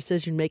himself from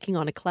decision-making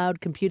on a cloud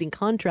computing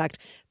contract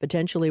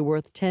potentially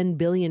worth $10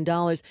 billion,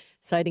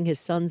 citing his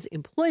son's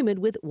employment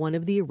with one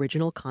of the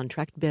original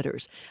contract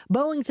bidders.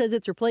 Boeing says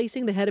it's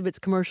replacing the head of its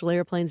commercial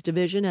airplanes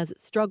division as it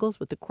struggles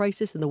with the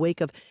crisis in the wake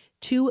of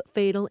 2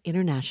 fatal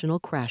international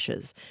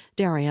crashes.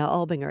 Daria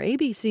Albinger,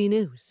 ABC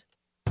News.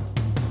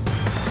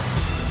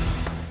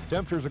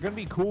 Temperatures are going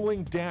to be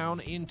cooling down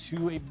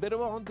into a bit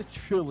of on the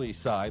chilly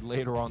side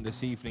later on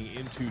this evening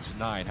into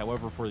tonight.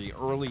 However, for the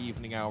early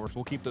evening hours,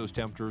 we'll keep those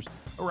temperatures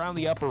around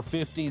the upper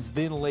 50s,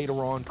 then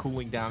later on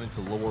cooling down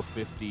into lower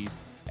 50s.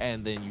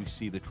 And then you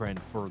see the trend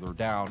further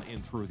down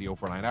in through the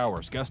overnight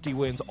hours. Gusty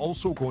winds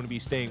also going to be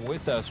staying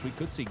with us. We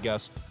could see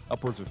gusts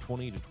upwards of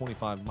 20 to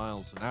 25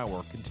 miles an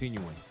hour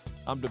continuing.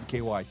 I'm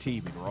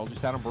WKYT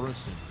meteorologist Adam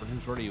Bernstein for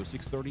News Radio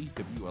 630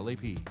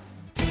 WLAP.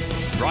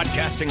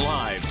 Broadcasting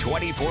live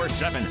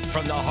 24/7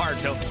 from the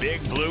heart of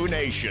Big Blue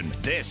Nation.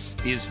 This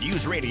is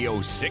News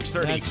Radio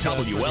 630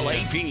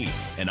 WLAP,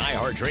 an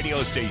iHeart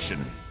radio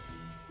station.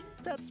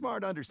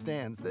 PetSmart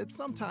understands that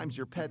sometimes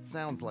your pet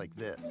sounds like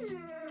this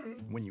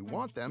when you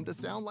want them to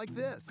sound like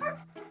this.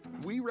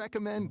 We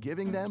recommend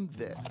giving them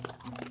this.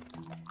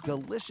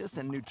 Delicious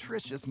and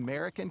nutritious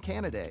American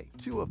Canidae,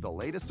 2 of the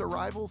latest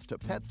arrivals to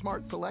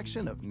PetSmart's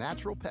selection of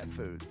natural pet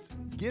foods.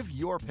 Give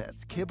your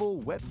pets kibble,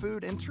 wet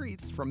food, and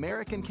treats from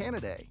American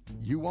Canidae.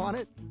 You want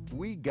it?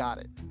 We got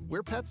it.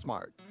 We're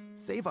PetSmart.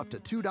 Save up to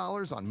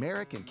 $2 on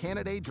American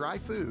Canidae dry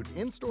food,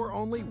 in-store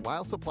only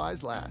while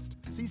supplies last.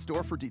 See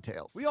store for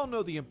details. We all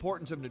know the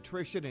importance of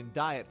nutrition and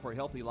diet for a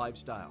healthy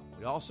lifestyle.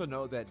 We also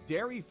know that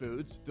dairy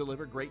foods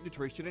deliver great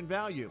nutrition and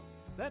value.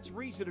 That's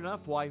reason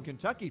enough why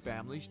Kentucky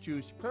families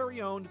choose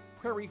Prairie-owned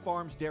Prairie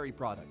Farms dairy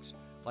products.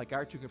 Like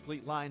our 2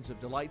 complete lines of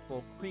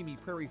delightful, creamy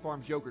Prairie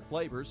Farms yogurt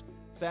flavors,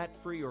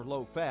 fat-free or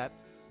low-fat,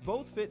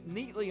 both fit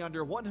neatly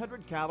under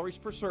 100 calories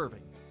per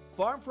serving.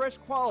 Farm fresh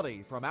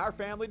quality from our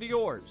family to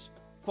yours.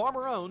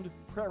 Farmer-owned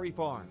Prairie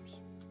Farms.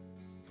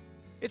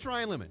 It's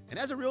Ryan Lemon, and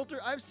as a realtor,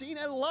 I've seen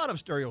a lot of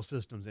stereo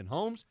systems in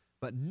homes,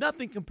 but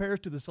nothing compares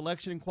to the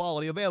selection and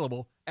quality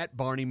available at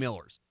Barney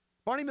Millers.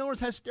 Barney Millers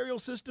has stereo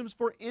systems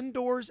for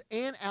indoors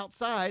and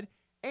outside,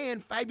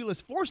 and fabulous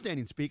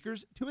floor-standing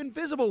speakers to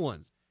invisible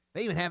ones.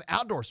 They even have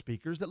outdoor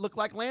speakers that look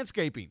like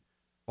landscaping.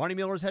 Barney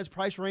Millers has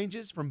price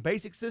ranges from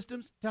basic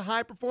systems to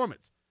high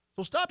performance.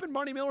 So stop in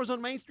Barney Millers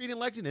on Main Street in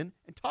Lexington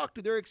and talk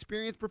to their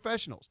experienced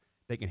professionals.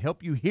 They can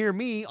help you hear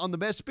me on the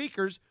best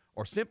speakers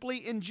or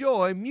simply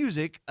enjoy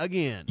music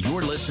again.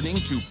 You're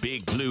listening to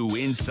Big Blue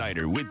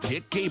Insider with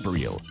Dick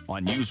Gabriel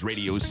on News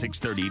Radio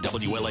 630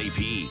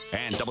 WLAP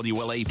and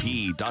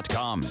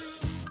WLAP.com.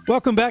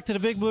 Welcome back to the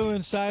Big Blue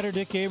Insider.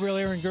 Dick Gabriel,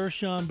 Aaron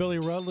Gershon, Billy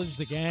Rutledge.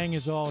 The gang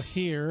is all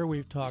here.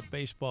 We've talked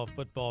baseball,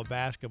 football,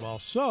 basketball.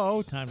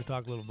 So, time to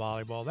talk a little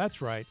volleyball.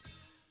 That's right.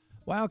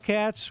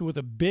 Wildcats with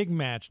a big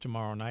match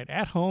tomorrow night.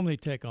 At home, they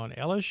take on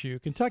LSU.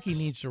 Kentucky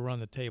needs to run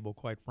the table,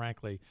 quite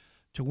frankly,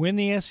 to win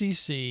the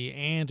SEC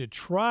and to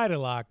try to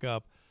lock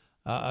up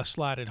a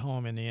slot at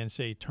home in the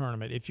NCAA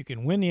tournament. If you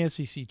can win the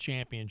SEC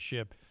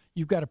championship,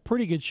 you've got a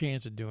pretty good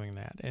chance of doing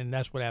that. And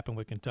that's what happened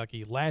with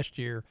Kentucky last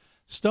year.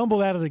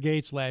 Stumbled out of the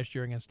gates last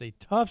year against a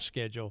tough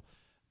schedule,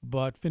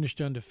 but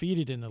finished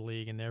undefeated in the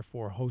league and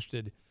therefore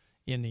hosted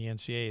in the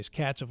NCAAs.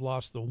 Cats have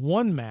lost the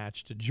 1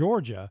 match to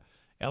Georgia.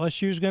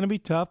 LSU is going to be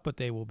tough, but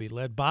they will be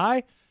led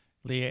by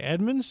Leah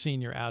Edmonds,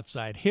 senior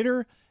outside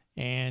hitter.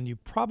 And you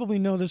probably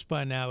know this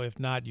by now. If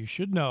not, you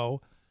should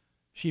know.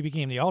 She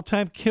became the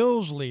all-time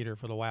kills leader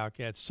for the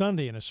Wildcats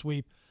Sunday in a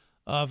sweep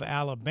of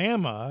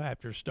Alabama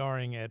after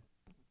starring at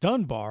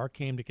Dunbar,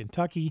 came to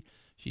Kentucky.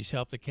 She's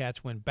helped the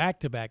Cats win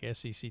back-to-back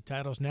SEC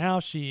titles.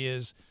 Now she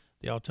is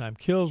the all-time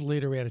kills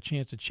leader. We had a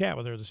chance to chat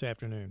with her this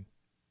afternoon.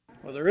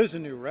 Well, there is a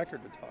new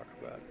record to talk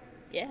about.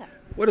 Yeah.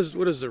 What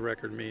does the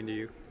record mean to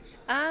you?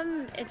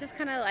 It just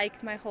kind of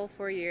like my whole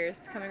 4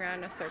 years coming around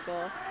in a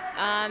circle.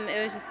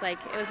 It was just like,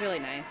 it was really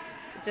nice.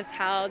 just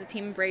how the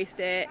team embraced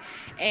it,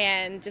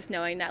 and just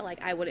knowing that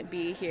like I wouldn't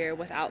be here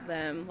without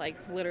them. Like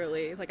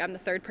literally, like I'm the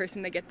third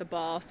person to get the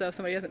ball, so if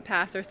somebody doesn't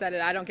pass or set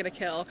it, I don't get a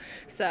kill.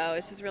 So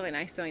it's just really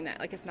nice knowing that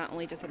like it's not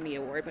only just a me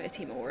award, but a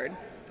team award.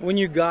 When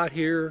you got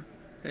here,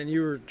 and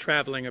you were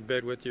traveling a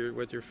bit with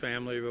your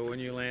family, but when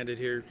you landed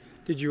here,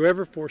 did you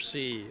ever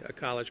foresee a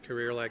college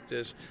career like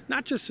this?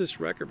 Not just this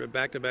record, but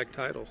back-to-back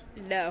titles.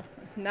 No,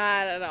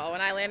 not at all.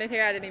 When I landed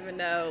here, I didn't even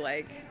know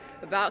like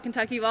about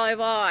Kentucky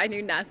volleyball. I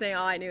knew nothing.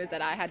 All I knew is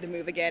that I had to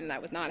move again, and I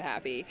was not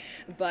happy.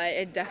 But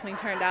it definitely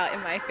turned out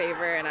in my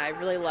favor, and I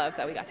really love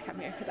that we got to come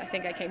here because I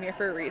think I came here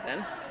for a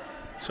reason.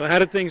 So how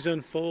did things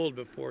unfold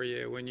before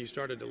you when you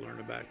started to learn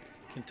about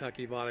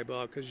Kentucky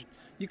volleyball? Because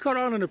you caught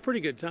on in a pretty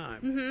good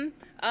time.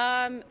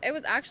 It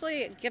was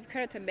actually, give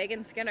credit to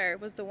Megan Skinner,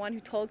 was the one who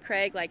told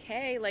Craig, like,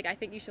 hey, like, I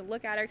think you should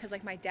look at her, because,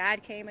 like, my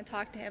dad came and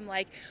talked to him,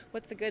 like,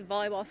 what's the good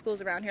volleyball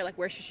schools around here, like,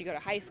 where should she go to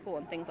high school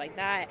and things like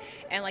that.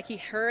 And, like, he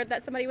heard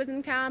that somebody was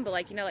in town, but,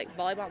 like, you know, like,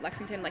 volleyball in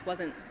Lexington, like,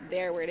 wasn't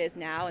there where it is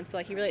now, and so,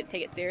 like, he really didn't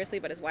take it seriously,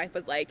 but his wife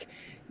was like,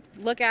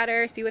 look at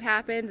her, see what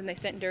happens, and they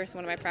sent Durst to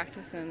one of my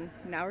practice, and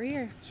now we're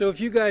here. So if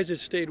you guys had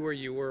stayed where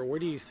you were, where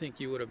do you think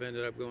you would have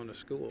ended up going to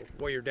school?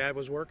 Where your dad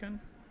was working?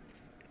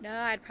 No,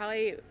 I'd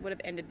probably would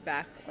have ended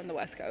back on the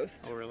West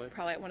Coast. Oh, really?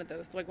 Probably at one of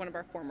those, like one of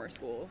our former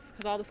schools,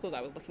 because all the schools I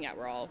was looking at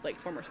were all like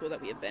former schools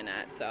that we had been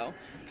at, so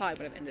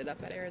probably would have ended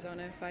up at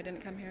Arizona if I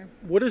didn't come here.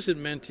 What has it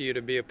meant to you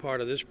to be a part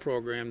of this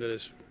program that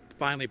has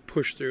finally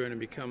pushed through and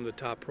become the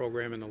top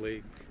program in the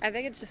league? I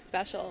think it's just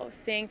special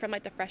seeing from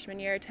like the freshman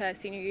year to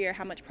senior year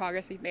how much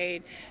progress we've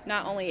made,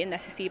 not only in the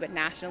SEC but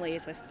nationally.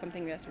 It's just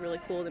something that's really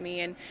cool to me,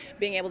 and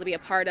being able to be a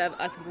part of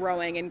us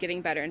growing and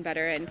getting better and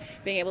better, and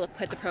being able to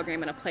put the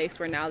program in a place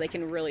where now they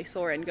can really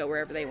soar and go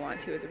wherever they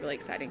want to is a really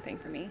exciting thing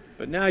for me.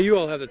 But now you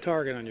all have the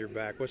target on your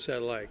back. What's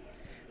that like?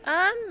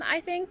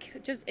 I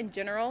think just in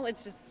general,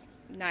 it's just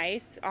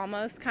nice,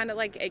 almost kind of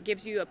like it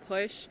gives you a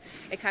push.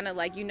 It kind of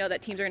like, you know,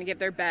 that teams are going to give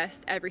their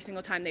best every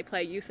single time they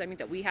play you, so that means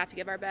that we have to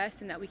give our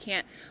best and that we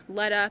can't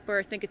let up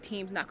or think a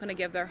team's not going to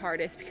give their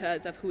hardest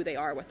because of who they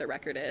are, what their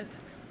record is.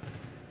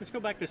 Let's go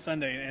back to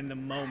Sunday and the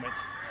moment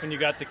when you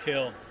got the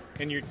kill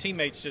and your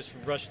teammates just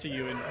rushed to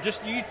you, and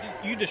just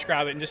you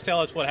describe it and just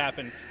tell us what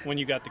happened when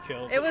you got the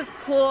kill. It was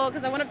cool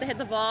because I went up to hit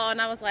the ball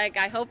and I was like,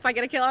 I hope I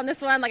get a kill on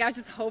this one. Like I was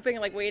just hoping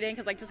and like waiting,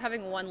 because like just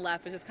having one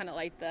left was just kind of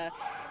like the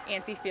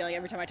antsy feeling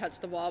every time I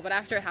touched the ball. But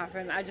after it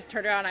happened, I just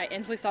turned around, I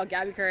instantly saw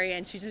Gabby Curry,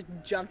 and she just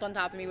jumped on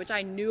top of me, which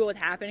I knew would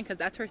happen because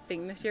that's her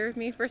thing this year with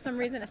me for some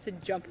reason, is to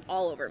jump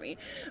all over me.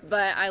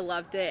 But I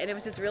loved it, and it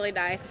was just really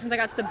nice. As soon as I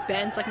got to the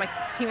bench, like my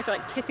teammates were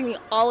like kissing me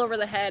all over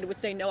the head,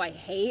 which they know I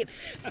hate.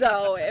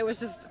 So it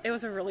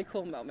was a really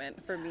cool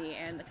moment for me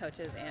and the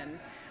coaches and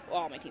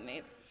all my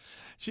teammates.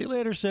 She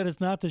later said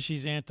it's not that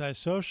she's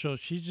antisocial.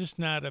 She's just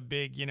not a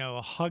big,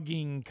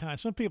 hugging kind.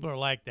 Some people are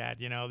like that,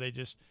 they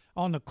just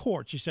on the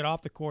court. She said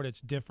off the court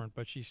it's different,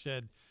 but she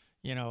said,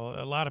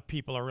 a lot of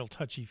people are real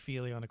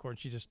touchy-feely on the court.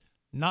 She's just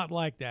not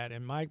like that.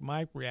 And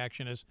my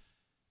reaction is,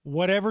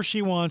 whatever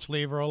she wants,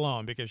 leave her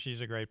alone, because she's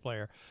a great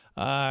player.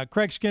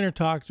 Craig Skinner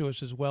talked to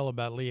us as well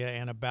about Leah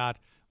and about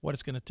what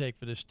it's going to take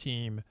for this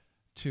team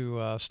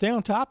to stay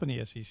on top in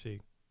the SEC.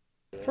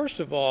 First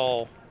of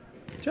all,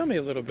 tell me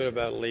a little bit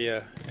about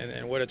Leah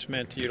and what it's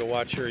meant to you to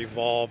watch her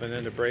evolve and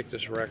then to break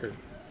this record.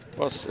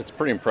 Well, it's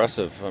pretty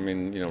impressive. I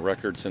mean,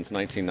 record since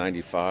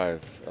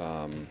 1995,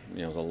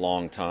 it was a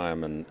long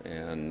time.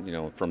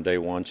 And from day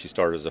one, she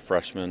started as a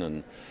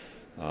freshman.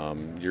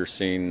 And you're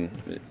seeing,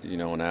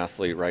 an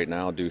athlete right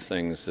now do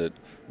things that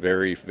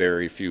very,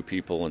 very few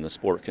people in the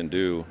sport can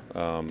do,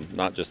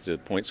 not just the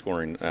point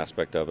scoring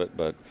aspect of it,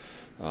 but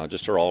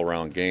just her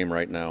all-around game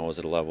right now is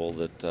at a level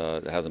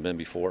that hasn't been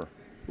before.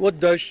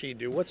 What does she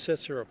do? What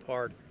sets her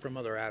apart from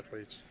other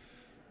athletes?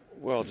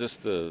 Well,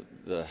 just the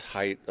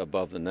height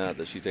above the net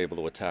that she's able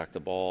to attack the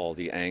ball,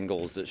 the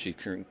angles that she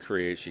can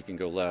create. She can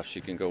go left,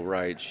 she can go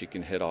right, she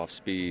can hit off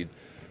speed.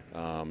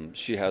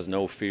 She has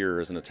no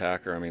fear as an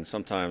attacker. I mean,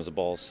 sometimes the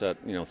ball's set,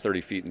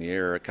 30 feet in the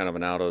air, kind of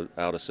an out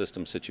of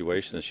system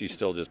situation, and she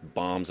still just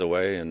bombs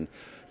away and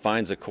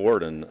finds a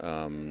court.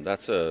 And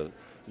that's a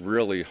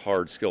really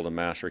hard skill to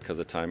master because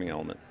of the timing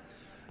element.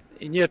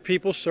 And yet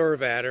people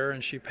serve at her,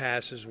 and she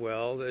passes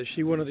well. Is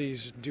she one of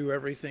these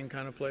do-everything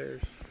kind of players?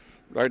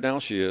 Right now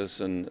she is,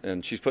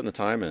 and she's putting the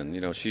time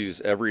in. She's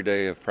every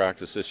day of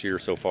practice this year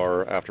so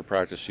far. After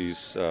practice,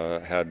 she's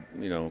had,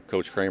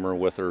 Coach Kramer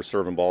with her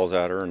serving balls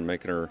at her and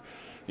making her,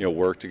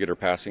 work to get her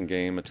passing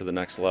game to the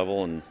next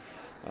level. And,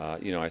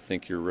 I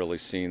think you're really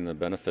seeing the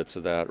benefits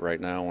of that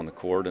right now on the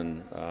court,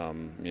 and,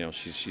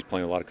 she's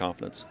playing a lot of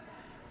confidence.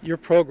 Your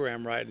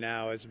program right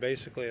now is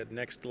basically at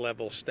next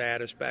level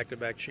status,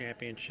 back-to-back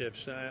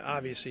championships.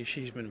 Obviously,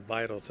 she's been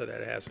vital to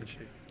that, hasn't she?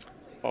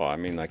 Oh, I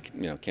mean, I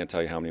can't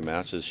tell you how many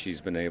matches she's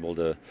been able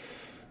to,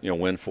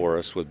 win for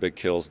us with big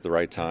kills at the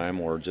right time,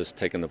 or just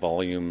taking the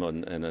volume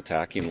and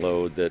attacking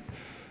load that,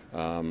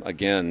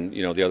 again,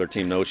 the other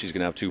team knows she's going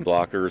to have 2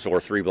 blockers or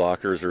 3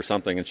 blockers or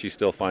something, and she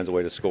still finds a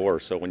way to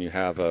score. So when you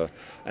have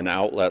an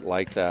outlet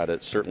like that,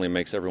 it certainly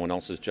makes everyone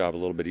else's job a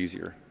little bit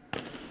easier.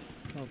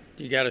 Well,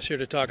 you got us here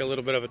to talk a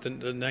little bit about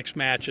the next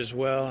match as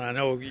well. And I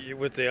know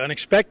with the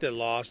unexpected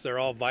loss, they're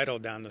all vital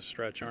down the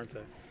stretch, aren't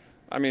they?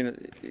 I mean,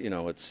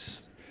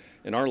 it's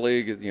in our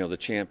league, the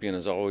champion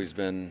has always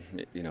been,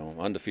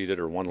 undefeated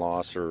or one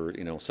loss or,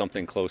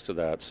 something close to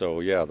that. So,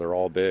 yeah, they're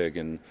all big.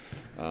 And,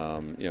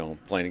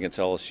 playing against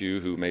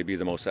LSU, who may be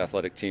the most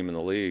athletic team in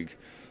the league,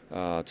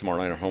 tomorrow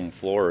night on home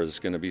floor is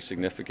going to be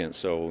significant.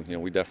 So,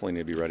 we definitely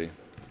need to be ready.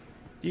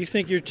 Do you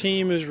think your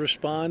team is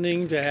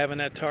responding to having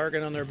that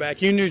target on their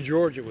back? You knew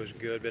Georgia was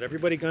good, but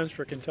everybody guns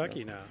for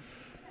Kentucky now.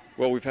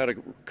 Well, we've had a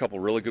couple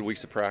really good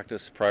weeks of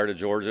practice. Prior to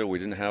Georgia, we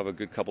didn't have a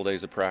good couple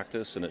days of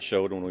practice, and it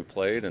showed when we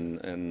played,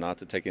 and not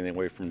to take anything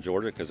away from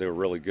Georgia because they were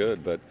really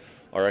good, but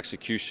our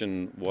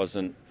execution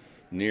wasn't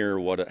near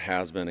what it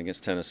has been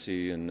against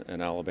Tennessee and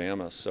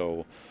Alabama.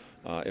 So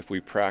if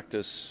we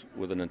practice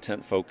with an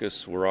intent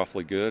focus, we're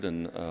awfully good,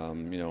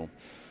 and,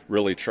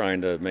 really trying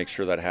to make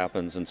sure that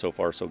happens, and so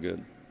far so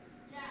good.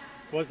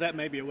 Was that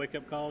maybe a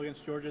wake-up call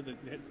against Georgia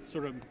that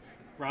sort of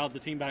riled the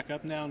team back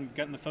up now and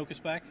gotten the focus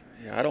back?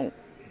 Yeah, I don't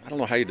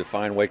know how you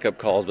define wake-up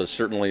calls, but it's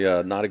certainly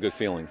not a good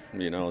feeling.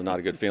 Not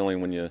a good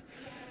feeling when you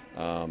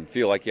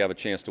feel like you have a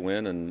chance to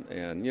win.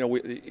 And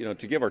we,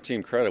 to give our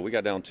team credit, we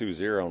got down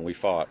 2-0 and we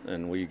fought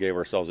and we gave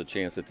ourselves a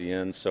chance at the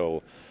end.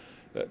 So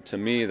to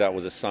me, that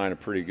was a sign of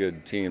a pretty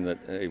good team that,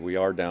 hey, we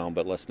are down,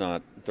 but let's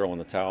not throw in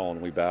the towel.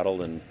 And we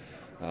battled, and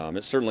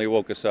it certainly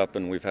woke us up,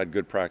 and we've had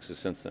good practice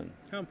since then.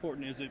 How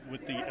important is it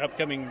with the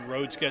upcoming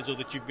road schedule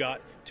that you've got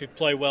to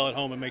play well at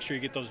home and make sure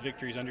you get those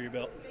victories under your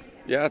belt?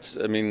 Yeah, it's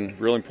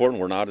really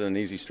important. We're not in an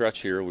easy stretch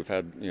here. We've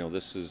had,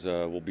 this is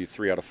will be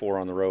 3 out of 4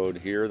 on the road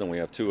here. Then we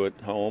have 2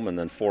 at home, and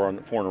then 4 in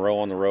a row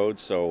on the road.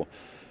 So,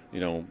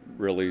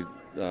 really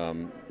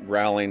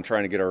rallying,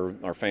 trying to get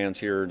our fans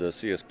here to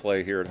see us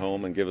play here at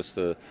home and give us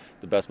the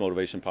best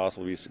motivation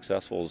possible to be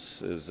successful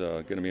is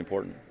going to be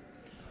important.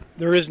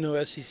 There is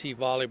no SEC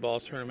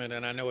volleyball tournament,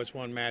 and I know it's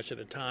one match at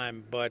a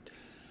time, but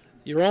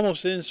you're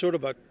almost in sort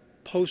of a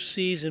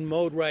postseason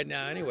mode right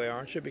now anyway,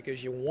 aren't you?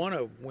 Because you want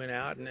to win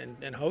out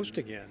and host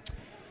again.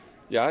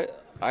 Yeah,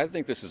 I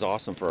think this is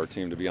awesome for our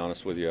team, to be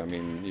honest with you. I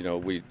mean,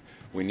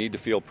 we need to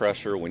feel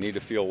pressure. We need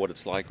to feel what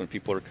it's like when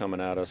people are coming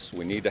at us.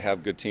 We need to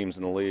have good teams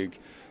in the league.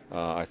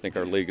 I think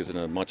our league is in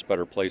a much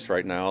better place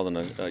right now than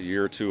a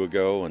year or two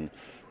ago, and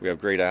we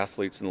have great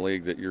athletes in the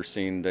league that you're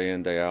seeing day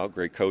in, day out,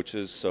 great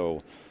coaches.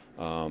 So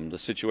the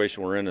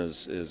situation we're in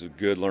is a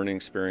good learning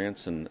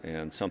experience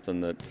and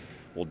something that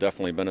will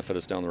definitely benefit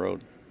us down the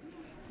road.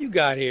 You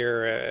got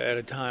here at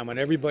a time when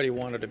everybody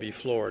wanted to be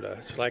Florida.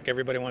 It's like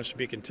everybody wants to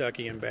be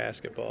Kentucky in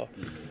basketball.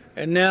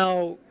 And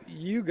now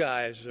you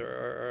guys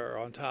are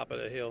on top of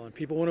the hill, and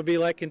people want to be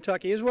like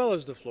Kentucky as well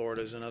as the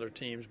Floridas and other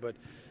teams. But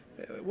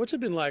what's it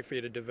been like for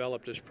you to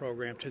develop this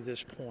program to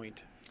this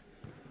point?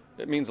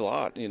 It means a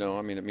lot,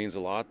 it means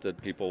a lot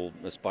that people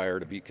aspire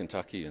to beat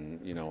Kentucky.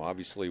 And,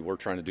 obviously we're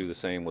trying to do the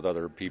same with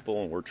other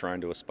people, and we're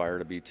trying to aspire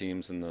to beat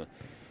teams in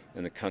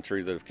the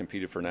country that have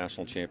competed for a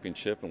national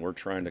championship, and we're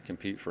trying to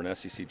compete for an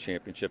SEC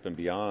championship and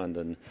beyond.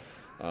 And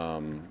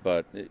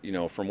but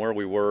from where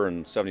we were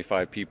and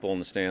 75 people in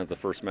the stands the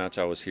first match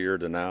I was here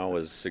to now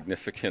is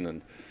significant,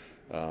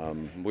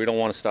 and we don't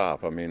want to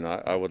stop. I mean,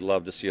 I would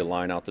love to see a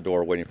line out the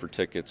door waiting for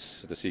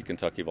tickets to see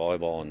Kentucky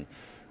volleyball, and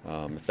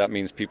if that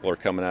means people are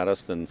coming at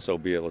us, then so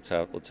be it. Let's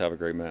have a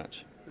great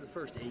match. For the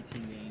first 18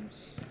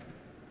 games,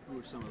 who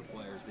are some of the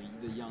players,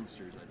 the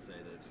youngsters, I'd say,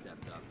 that have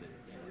stepped up that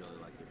you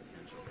really like their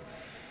potential?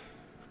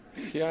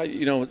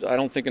 Yeah, I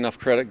don't think enough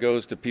credit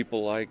goes to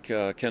people like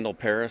Kendall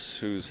Paris,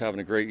 who's having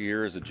a great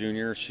year as a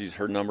junior.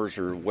 Her numbers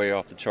are way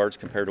off the charts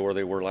compared to where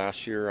they were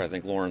last year. I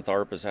think Lauren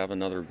Tharp is having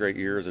another great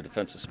year as a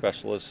defensive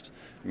specialist.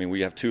 I mean,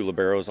 we have 2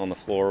 liberos on the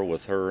floor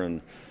with her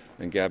and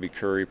Gabby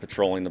Curry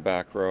patrolling the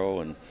back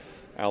row, and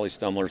Allie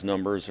Stumler's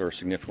numbers are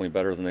significantly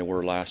better than they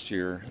were last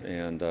year.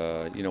 And,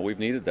 we've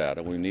needed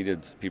that. We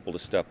needed people to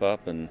step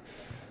up and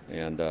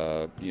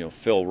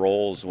fill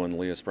roles when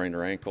Leah sprained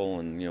her ankle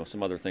and,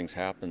 some other things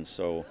happened.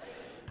 So,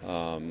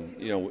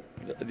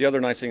 the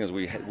other nice thing is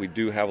we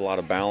do have a lot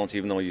of balance,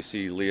 even though you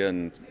see Leah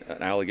and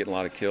Allie getting a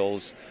lot of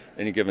kills.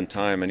 Any given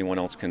time, anyone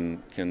else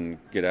can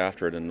get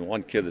after it. And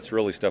one kid that's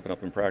really stepping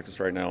up in practice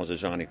right now is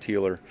Ajani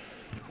Teeler.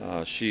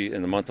 She,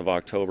 in the month of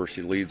October,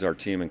 she leads our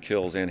team in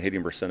kills and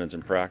hitting percentage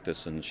in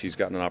practice, and she's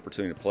gotten an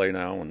opportunity to play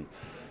now, and,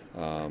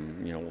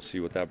 we'll see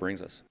what that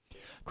brings us.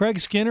 Craig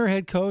Skinner,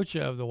 head coach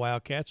of the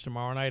Wildcats,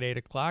 tomorrow night, 8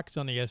 o'clock. It's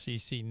on the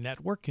SEC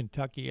Network,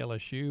 Kentucky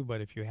LSU. But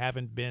if you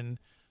haven't been,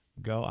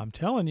 go. I'm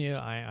telling you,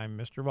 I'm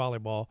Mr.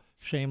 Volleyball,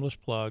 shameless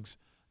plugs,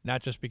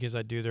 not just because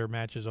I do their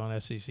matches on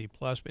SEC+,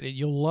 but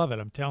you'll love it,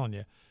 I'm telling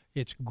you.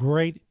 It's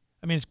great.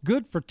 I mean, it's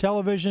good for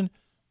television,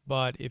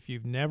 but if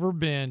you've never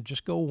been,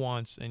 just go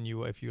once. And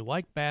if you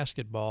like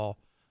basketball,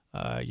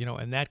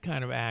 and that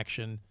kind of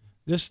action,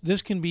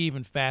 this can be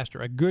even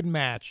faster. A good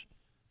match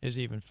is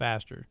even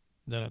faster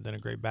than a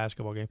great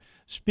basketball game.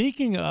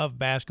 Speaking of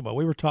basketball,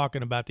 we were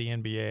talking about the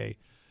NBA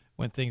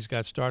when things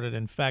got started.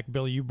 In fact,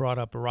 Bill, you brought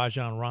up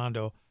Rajon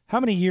Rondo. How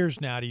many years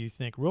now do you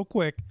think, real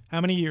quick,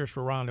 how many years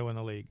for Rondo in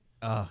the league?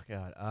 Oh,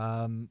 God.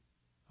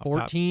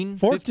 14,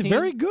 14,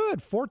 very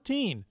good,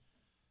 14.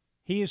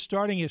 He is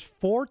starting his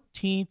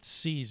 14th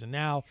season.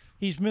 Now,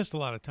 he's missed a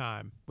lot of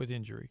time with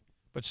injury,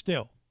 but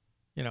still,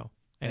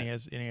 and he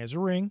has a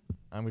ring.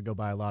 I'm going to go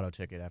buy a lotto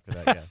ticket after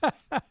that,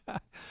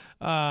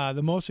 yeah.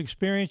 The most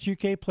experienced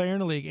UK player in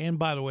the league, and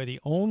by the way, the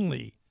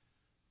only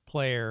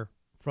player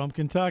from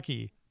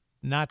Kentucky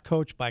not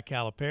coached by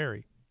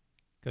Calipari,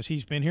 because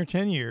he's been here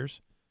 10 years.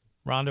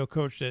 Rondo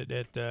coached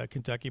at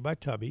Kentucky by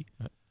Tubby.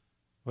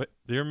 Wait,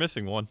 you're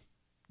missing one.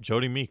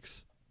 Jody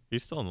Meeks.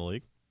 He's still in the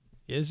league.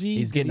 Is he?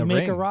 He's getting Did he a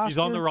make ring. a roster? He's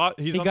on the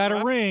he got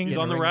a ring. He's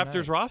on the ring Raptors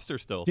tonight. roster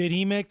still. Did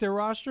he make their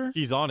roster?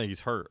 He's on it.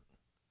 He's hurt.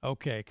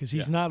 Okay, because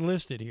he's not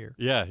listed here.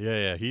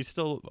 Yeah. He's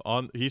still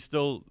on. He's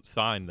still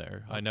signed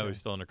there. I know he's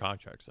still under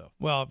contract. So.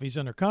 Well, if he's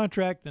under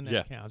contract, then that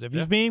Yeah. counts. If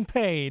he's being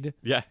paid,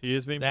 yeah, he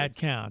is being that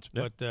paid. counts.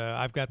 Yeah. But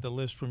I've got the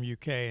list from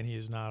UK, and he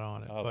is not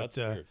on it. Oh, but that's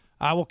weird.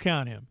 I will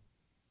count him.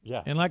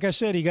 Yeah. And like I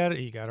said, he got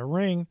a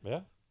ring.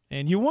 Yeah.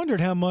 And you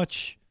wondered how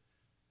much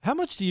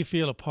do you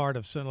feel a part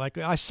of something? Like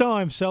I saw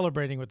him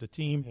celebrating with the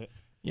team,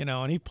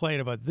 and he played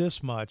about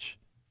this much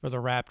for the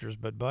Raptors.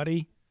 But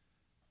buddy,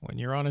 when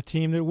you're on a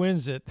team that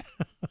wins it,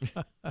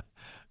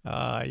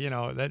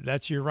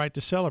 that's your right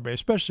to celebrate,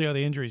 especially all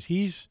the injuries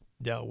he's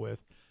dealt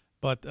with.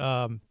 But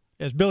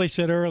as Billy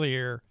said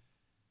earlier,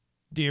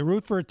 do you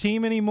root for a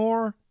team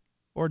anymore,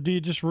 or do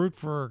you just root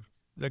for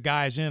the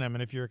guys in them?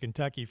 And if you're a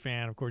Kentucky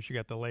fan, of course, you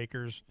got the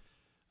Lakers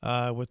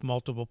with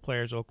multiple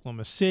players,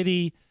 Oklahoma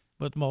City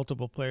with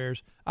multiple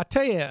players. I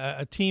tell you,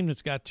 a team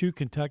that's got two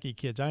Kentucky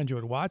kids I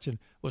enjoyed watching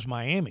was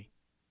Miami.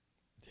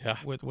 Yeah.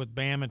 With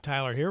Bam and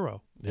Tyler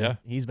Hero. Yeah.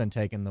 He's been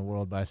taking the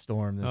world by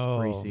storm this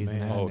preseason.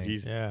 Man. Oh,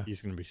 hasn't he?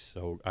 he's going to be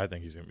so. I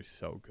think he's going to be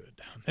so good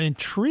down An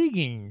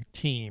intriguing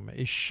team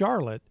is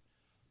Charlotte.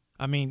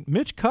 I mean,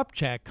 Mitch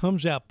Kupchak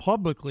comes out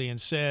publicly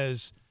and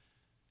says,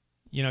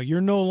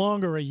 you're no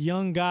longer a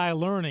young guy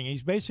learning.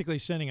 He's basically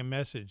sending a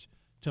message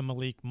to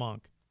Malik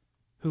Monk,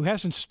 who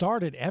hasn't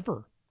started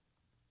ever.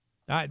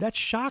 That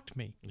shocked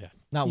me. Yeah.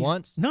 Not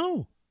once?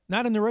 No,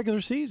 not in the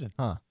regular season.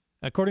 Huh.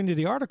 According to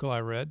the article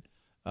I read,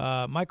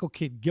 Michael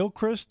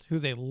Kidd-Gilchrist, who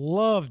they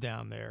love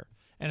down there,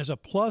 and is a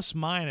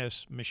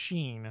plus-minus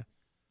machine,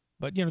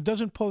 but,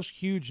 doesn't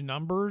post huge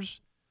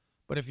numbers.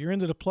 But if you're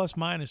into the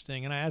plus-minus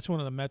thing, and that's one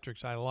of the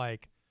metrics I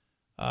like,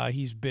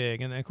 he's big.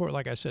 And, of course,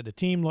 like I said, the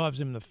team loves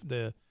him,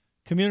 the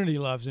community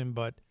loves him,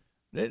 but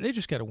they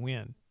just got to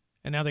win.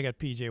 And now they got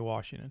P.J.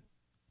 Washington.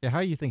 Yeah, how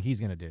do you think he's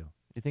going to do?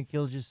 Do you think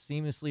he'll just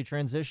seamlessly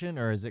transition,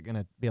 or is it going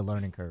to be a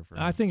learning curve for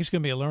him? I think it's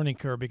going to be a learning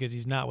curve because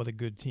he's not with a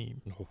good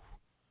team.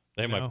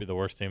 They might be the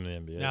worst team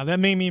in the NBA. Now, that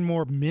may mean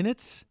more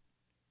minutes,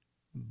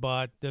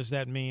 but does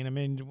that mean,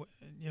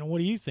 what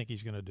do you think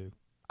he's going to do?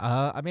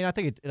 I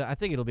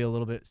think it'll be a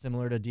little bit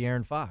similar to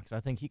De'Aaron Fox. I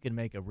think he could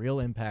make a real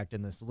impact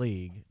in this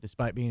league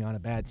despite being on a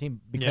bad team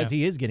because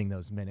he is getting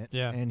those minutes,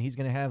 and he's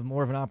going to have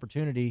more of an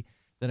opportunity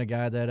than a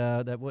guy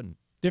that wouldn't.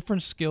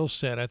 Different skill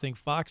set. I think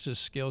Fox's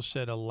skill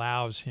set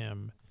allows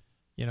him,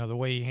 the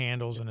way he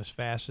handles and as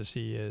fast as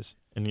he is.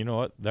 And you know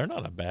what? They're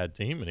not a bad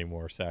team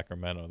anymore,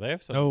 Sacramento. They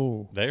have some.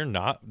 No, they're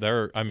not.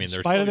 They're. I mean, in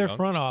they're spite of still their young.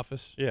 front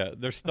office. Yeah,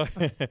 they're stuck.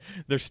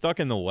 They're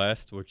stuck in the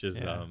West, which is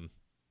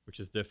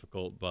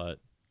difficult. But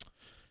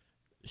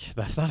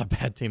that's not a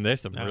bad team. They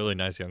have some really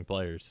nice young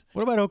players.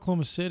 What about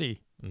Oklahoma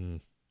City?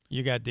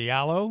 You got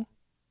Diallo,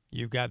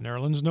 you've got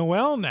Nerlens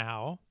Noel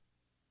now,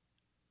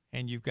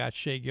 and you've got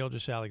Shai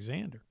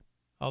Gilgeous-Alexander.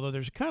 Although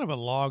there's kind of a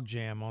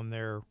logjam on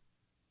their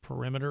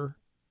perimeter,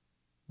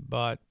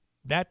 but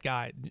that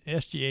guy,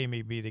 SGA,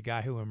 may be the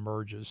guy who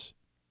emerges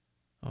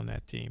on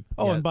that team.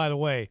 Oh, and by the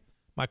way,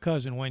 my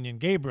cousin Wenyen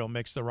Gabriel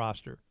makes the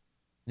roster.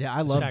 Yeah,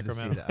 I love to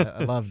see that.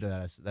 I loved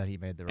that he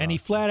made the roster. And he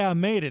flat out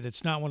made it.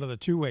 It's not one of the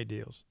two-way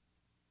deals.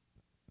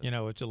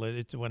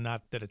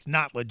 It's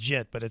not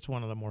legit, but it's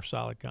one of the more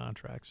solid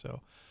contracts.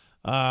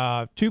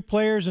 So, two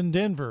players in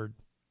Denver,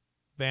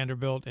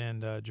 Vanderbilt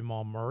and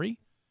Jamal Murray.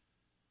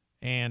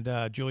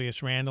 And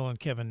Julius Randle and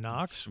Kevin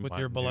Knox with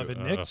your beloved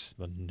Knicks.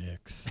 The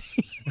Knicks.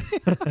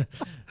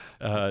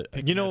 A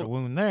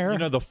wound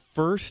there. The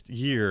first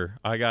year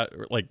I got,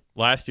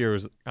 last year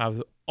I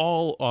was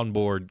all on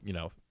board,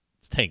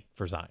 it's tank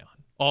for Zion.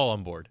 All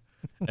on board.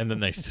 And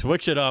then they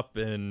switch it up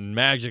and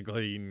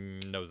magically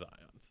no Zion.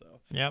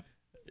 So. Yep.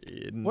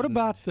 What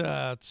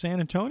about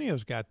San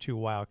Antonio's got two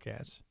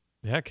Wildcats?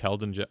 Yeah,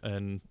 Keldon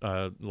and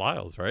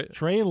Lyles, right?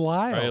 Trey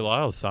Lyles. Trey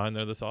Lyles signed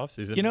there this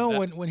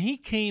offseason. When he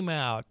came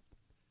out,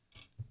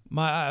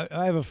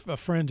 I have a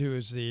friend who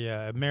is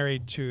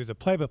married to the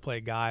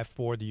play-by-play guy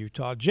for the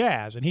Utah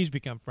Jazz, and he's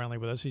become friendly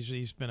with us.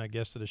 He's been a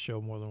guest of the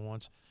show more than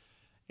once,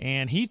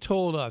 and he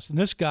told us, and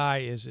this guy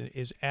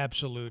is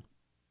absolute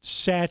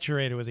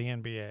saturated with the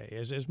NBA,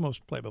 as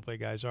most play-by-play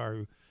guys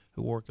are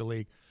who work the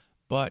league,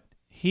 but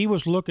he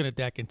was looking at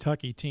that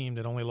Kentucky team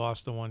that only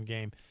lost the one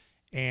game,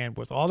 and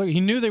with he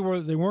knew they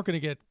weren't going to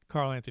get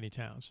Karl Anthony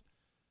Towns,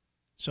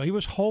 so he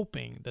was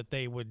hoping that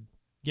they would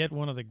get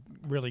one of the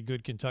really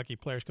good Kentucky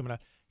players coming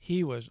out.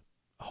 He was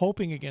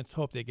hoping against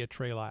hope they'd get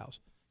Trey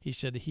Lyles. He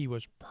said that he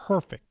was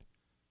perfect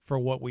for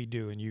what we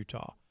do in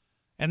Utah.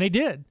 And they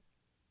did.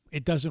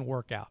 it doesn't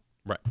work out.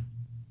 Right.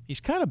 He's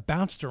kind of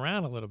bounced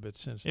around a little bit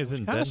since. He's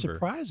in kind of Denver.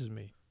 surprises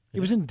me. He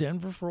was in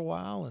Denver for a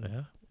while,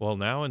 and Well,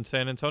 now in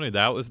San Antonio,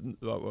 that was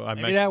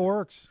maybe that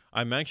works.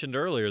 I mentioned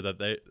earlier that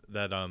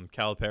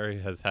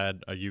Calipari has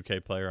had a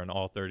UK player on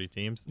all 30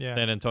 teams. Yeah.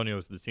 San Antonio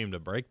was the team to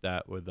break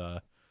that with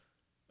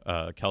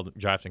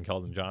drafting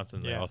Keldon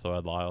Johnson. They also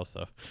had Lyle,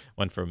 so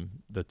went from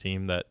the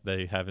team that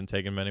they haven't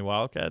taken many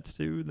Wildcats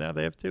to now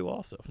they have 2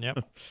 also.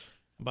 Yep.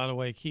 By the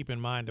way, keep in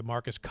mind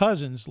DeMarcus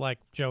Cousins, like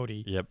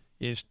Jody,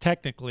 is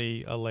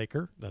technically a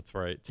Laker. That's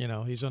right. You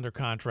know, he's under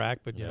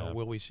contract, but you know,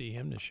 will we see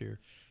him this year?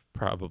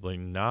 Probably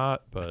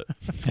not, but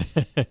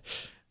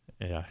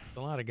yeah. A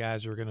lot of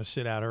guys are going to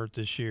sit out hurt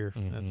this year.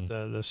 That's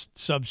the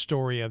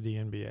sub-story of the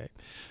NBA.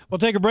 We'll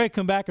take a break,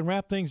 come back, and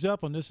wrap things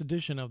up on this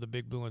edition of the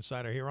Big Blue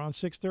Insider here on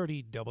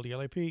 630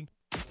 WLAP.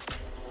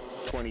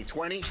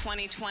 2020.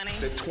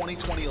 The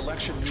 2020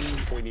 election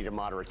means we need a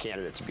moderate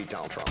candidate to beat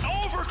Donald Trump.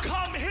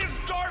 Overcome his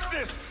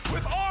darkness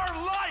with our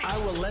light. I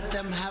will let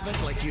them have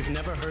it like you've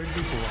never heard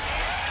before.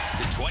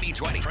 The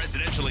 2020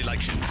 presidential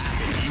elections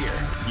happen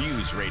here.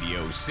 News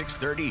Radio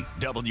 630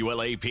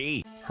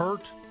 WLAP.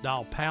 Hurt?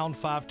 Dial pound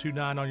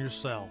 529 on your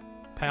cell.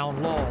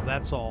 Pound law,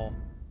 that's all.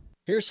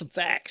 Here's some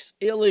facts.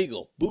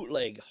 Illegal,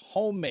 bootleg,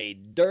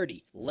 homemade,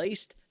 dirty,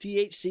 laced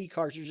THC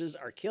cartridges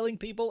are killing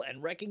people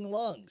and wrecking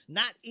lungs,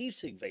 not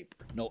e-cig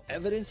vapor. No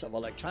evidence of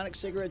electronic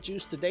cigarette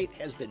juice to date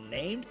has been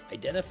named,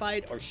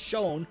 identified, or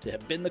shown to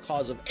have been the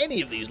cause of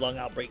any of these lung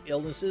outbreak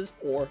illnesses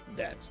or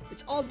deaths.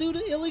 It's all due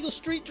to illegal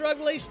street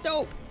drug-laced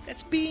dope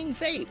that's being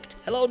vaped.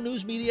 Hello,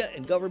 news media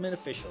and government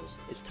officials.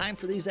 It's time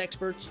for these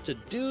experts to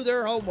do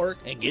their homework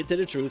and get to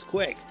the truth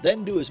quick.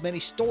 Then do as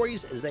many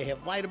stories as they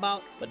have lied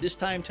about, but this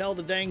time tell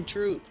the dang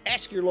truth.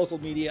 Ask your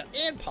local media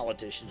and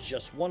politicians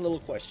just one little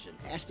question.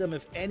 Ask them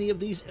if any of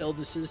these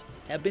illnesses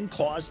have been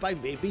caused by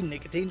vaping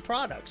nicotine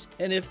products.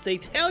 And if they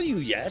tell you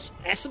yes,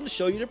 ask them to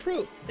show you the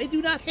proof. They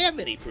do not have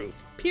any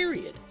proof.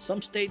 Period.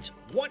 Some states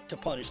want to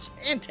punish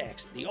and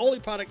tax the only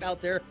product out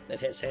there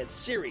that has had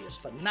serious,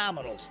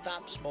 phenomenal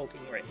stop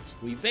smoking rates.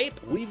 We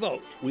vape, we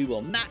vote. We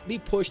will not be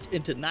pushed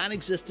into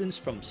non-existence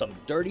from some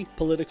dirty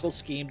political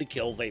scheme to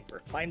kill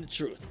vapor. Find the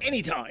truth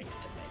anytime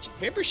at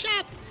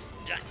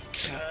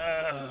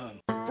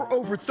MagicVaporShop.com. For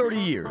over 30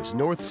 years,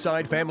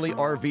 Northside Family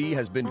RV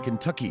has been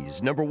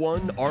Kentucky's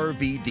 #1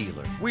 RV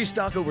dealer. We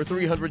stock over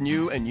 300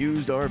 new and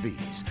used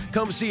RVs.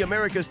 Come see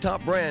America's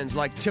top brands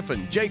like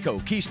Tiffin,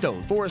 Jayco,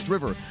 Keystone, Forest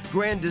River,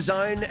 Grand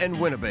Design, and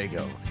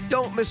Winnebago.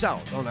 Don't miss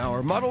out on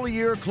our model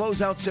year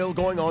closeout sale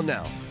going on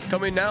now.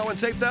 Come in now and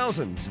save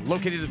thousands.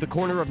 Located at the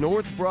corner of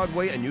North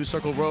Broadway and New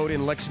Circle Road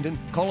in Lexington,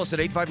 call us at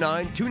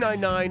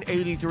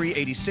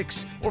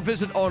 859-299-8386 or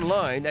visit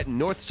online at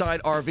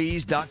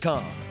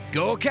northsidervs.com.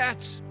 Go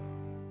Cats!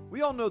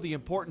 We all know the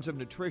importance of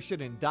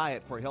nutrition and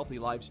diet for a healthy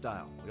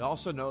lifestyle. We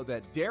also know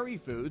that dairy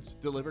foods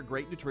deliver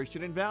great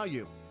nutrition and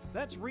value.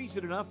 That's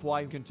reason enough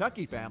why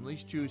Kentucky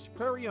families choose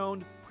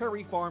Prairie-owned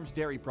Prairie Farms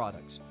dairy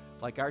products,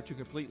 like our 2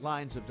 complete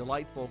lines of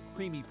delightful,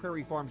 creamy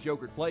Prairie Farms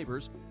yogurt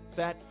flavors,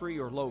 fat-free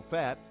or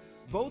low-fat.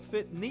 Both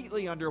fit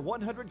neatly under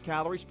 100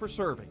 calories per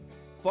serving.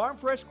 Farm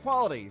fresh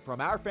quality from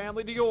our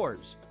family to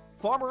yours.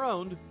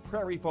 Farmer-owned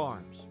Prairie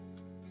Farms.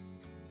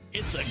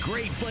 It's a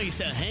great place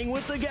to hang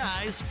with the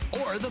guys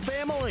or the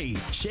family.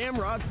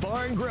 Shamrock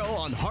Bar and Grill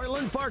on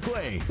Heartland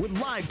Parkway with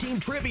live team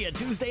trivia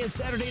Tuesday and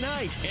Saturday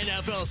night,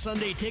 NFL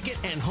Sunday ticket,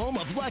 and home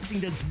of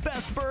Lexington's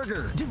best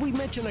burger. Did we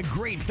mention a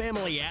great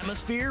family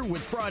atmosphere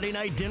with Friday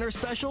night dinner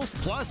specials?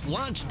 Plus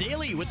lunch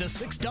daily with the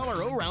 $6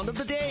 O-Round of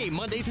the day,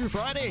 Monday through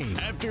Friday.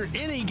 After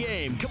any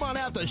game, come on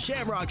out to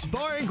Shamrock's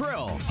Bar and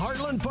Grill,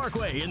 Heartland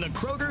Parkway in the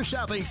Kroger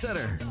Shopping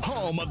Center,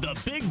 home of the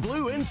Big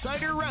Blue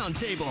Insider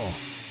Roundtable.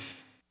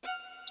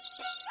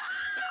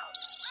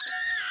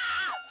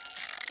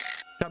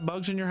 Got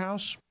bugs in your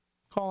house?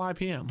 Call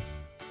IPM.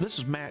 This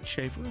is Matt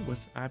Schaefer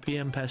with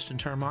IPM Pest and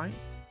Termite.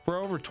 For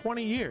over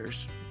 20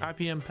 years,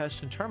 IPM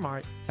Pest and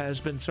Termite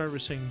has been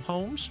servicing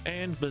homes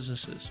and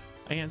businesses.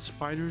 Ants,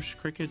 spiders,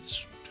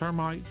 crickets,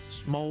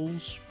 termites,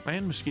 moles,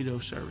 and mosquito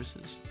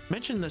services.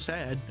 Mention this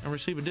ad and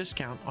receive a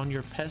discount on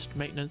your pest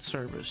maintenance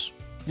service.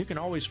 You can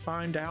always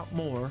find out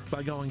more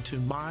by going to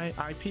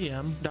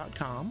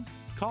myipm.com.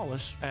 Call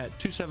us at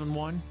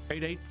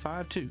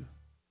 271-8852.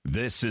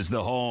 This is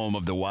the home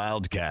of the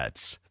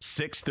Wildcats.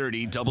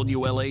 630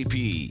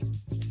 WLAP.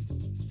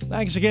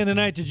 Thanks again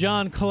tonight to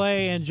John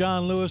Clay and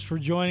John Lewis for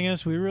joining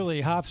us. We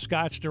really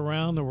hopscotched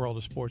around the world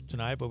of sports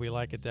tonight, but we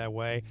like it that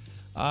way.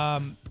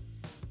 A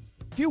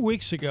few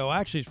weeks ago,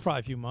 actually it's probably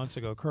a few months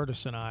ago,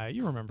 Curtis and I,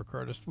 you remember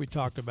Curtis, we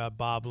talked about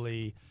Bob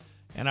Lee,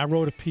 and I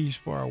wrote a piece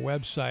for our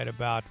website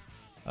about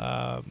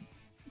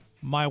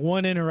my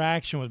one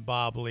interaction with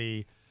Bob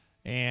Lee.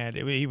 And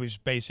he was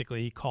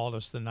basically, he called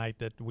us the night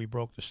that we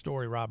broke the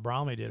story Rob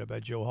Bromley did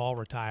about Joe Hall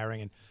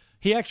retiring. And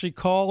he actually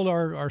called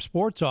our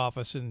sports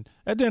office and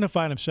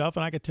identified himself,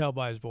 and I could tell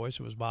by his voice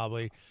it was Bob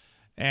Lee.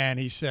 And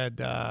he said,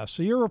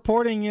 so you're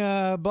reporting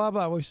blah,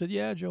 blah. We said,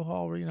 yeah, Joe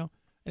Hall, you know.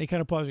 And he kind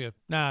of paused and goes,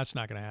 nah, it's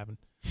not going to happen.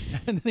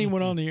 And then he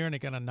went on the air and he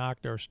kind of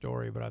knocked our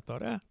story. But I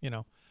thought, it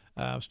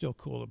was still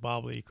cool that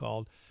Bob Lee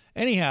called.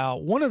 Anyhow,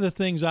 one of the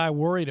things I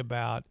worried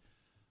about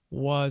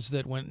was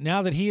that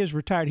now that he is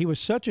retired, he was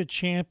such a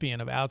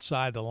champion of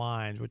Outside the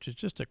Lines, which is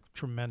just a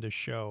tremendous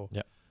show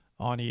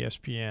on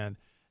ESPN.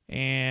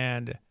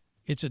 And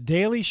it's a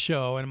daily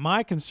show, and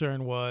my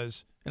concern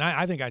was, and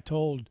I think I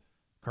told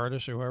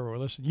Curtis or whoever,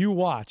 listen, you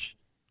watch.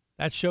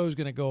 That show's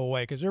going to go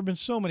away because there have been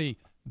so many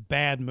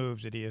bad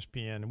moves at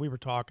ESPN. And we were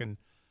talking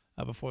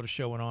before the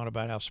show went on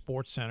about how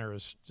SportsCenter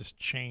has just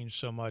changed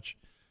so much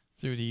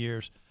through the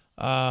years,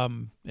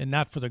 and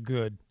not for the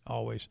good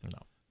always. No.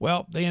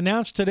 Well, they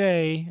announced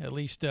today, at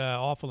least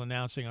awful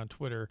announcing on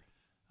Twitter,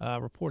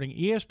 reporting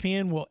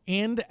ESPN will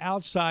end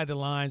Outside the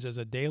Lines as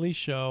a daily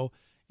show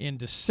in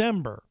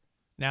December.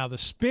 Now, the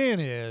spin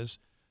is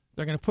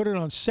they're going to put it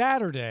on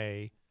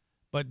Saturday,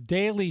 but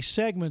daily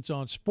segments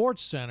on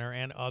SportsCenter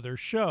and other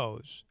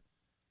shows.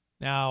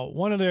 Now,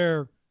 one of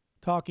their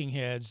talking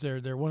heads,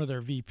 they're one of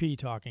their VP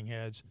talking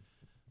heads,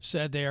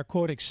 said they are,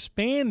 quote,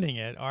 expanding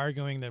it,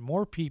 arguing that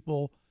more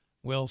people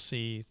will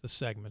see the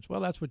segments. Well,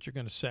 that's what you're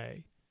going to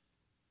say.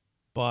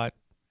 But,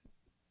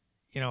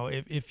 you know,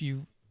 if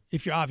you're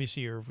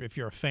obviously, if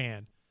you're a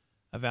fan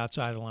of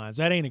Outside the Lines,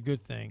 that ain't a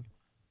good thing.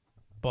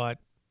 But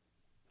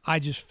I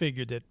just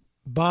figured that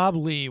Bob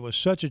Lee was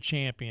such a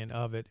champion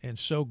of it and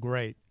so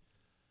great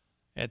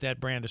at that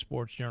brand of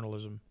sports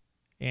journalism.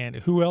 And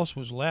who else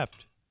was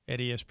left at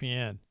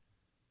ESPN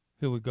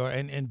who would go?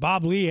 And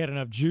Bob Lee had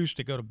enough juice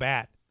to go to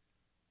bat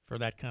for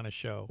that kind of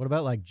show. What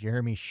about like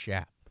Jeremy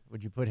Schaap?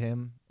 Would you put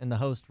him in the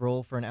host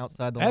role for an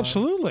Outside the Line?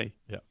 Absolutely.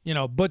 Yeah. You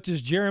know, but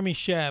does Jeremy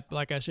Schaap,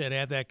 like I said,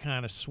 have that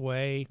kind of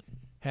sway,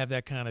 have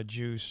that kind of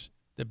juice?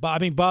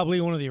 Bob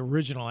Lee, one of the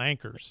original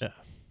anchors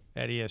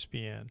at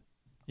ESPN.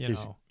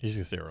 He's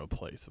just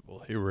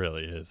irreplaceable. He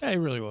really is. Yeah, he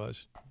really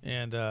was.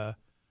 And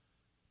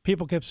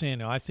people kept saying,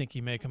 no, I think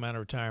he may come out of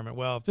retirement.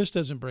 Well, if this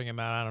doesn't bring him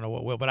out, I don't know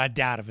what will, but I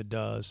doubt if it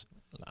does.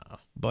 No.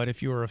 But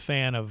if you were a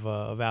fan of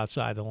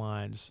Outside the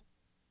Lines,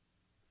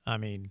 I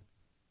mean,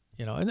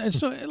 you know, and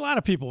so a lot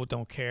of people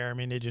don't care. I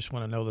mean, they just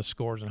want to know the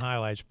scores and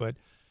highlights. But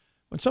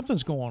when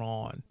something's going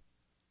on,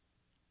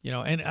 you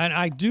know, and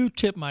I do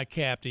tip my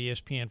cap to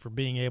ESPN for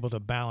being able to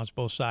balance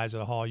both sides of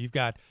the hall. You've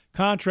got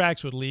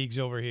contracts with leagues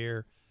over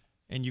here,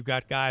 and you've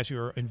got guys who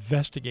are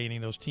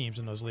investigating those teams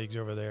in those leagues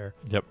over there.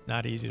 Yep.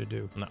 Not easy to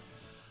do. No.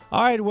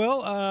 All right,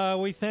 well,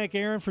 we thank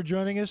Aaron for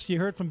joining us. You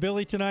heard from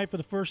Billy tonight for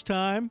the first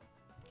time.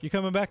 You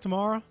coming back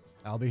tomorrow?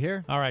 I'll be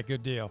here. All right,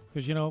 good deal.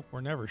 Because, you know,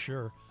 we're never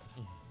sure.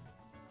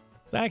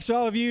 Thanks to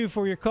all of you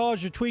for your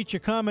calls, your tweets,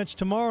 your comments.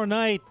 Tomorrow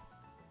night,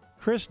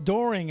 Chris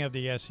Doering of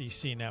the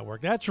SEC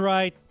Network. That's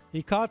right.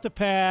 He caught the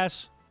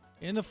pass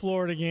in the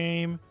Florida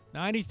game,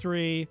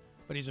 93,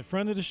 but he's a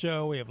friend of the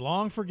show. We have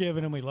long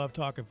forgiven him. We love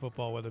talking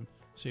football with him,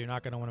 so you're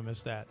not going to want to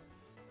miss that.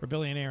 For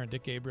Billy and Aaron,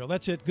 Dick Gabriel,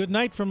 that's it. Good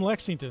night from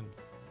Lexington.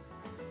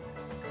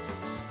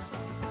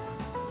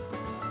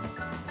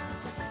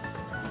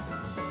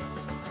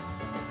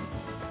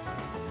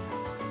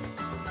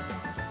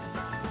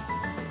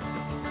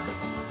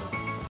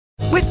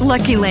 With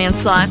Lucky Land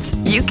Slots,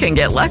 you can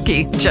get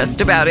lucky just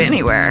about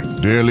anywhere.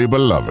 Dearly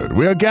beloved,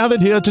 we are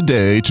gathered here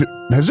today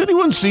to... Has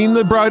anyone seen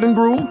the bride and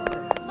groom?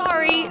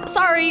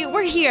 Sorry,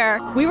 we're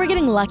here. We were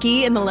getting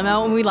lucky in the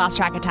limo and we lost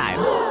track of time.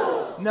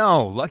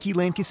 No, Lucky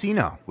Land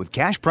Casino, with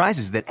cash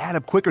prizes that add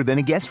up quicker than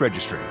a guest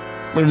registry.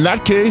 In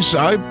that case,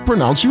 I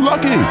pronounce you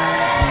lucky.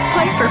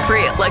 Play for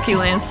free at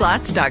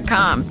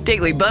LuckyLandSlots.com.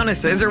 Daily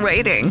bonuses are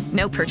waiting.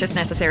 No purchase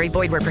necessary.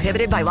 Void where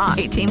prohibited by law.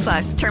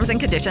 18+. Terms and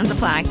conditions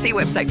apply. See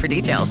website for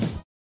details.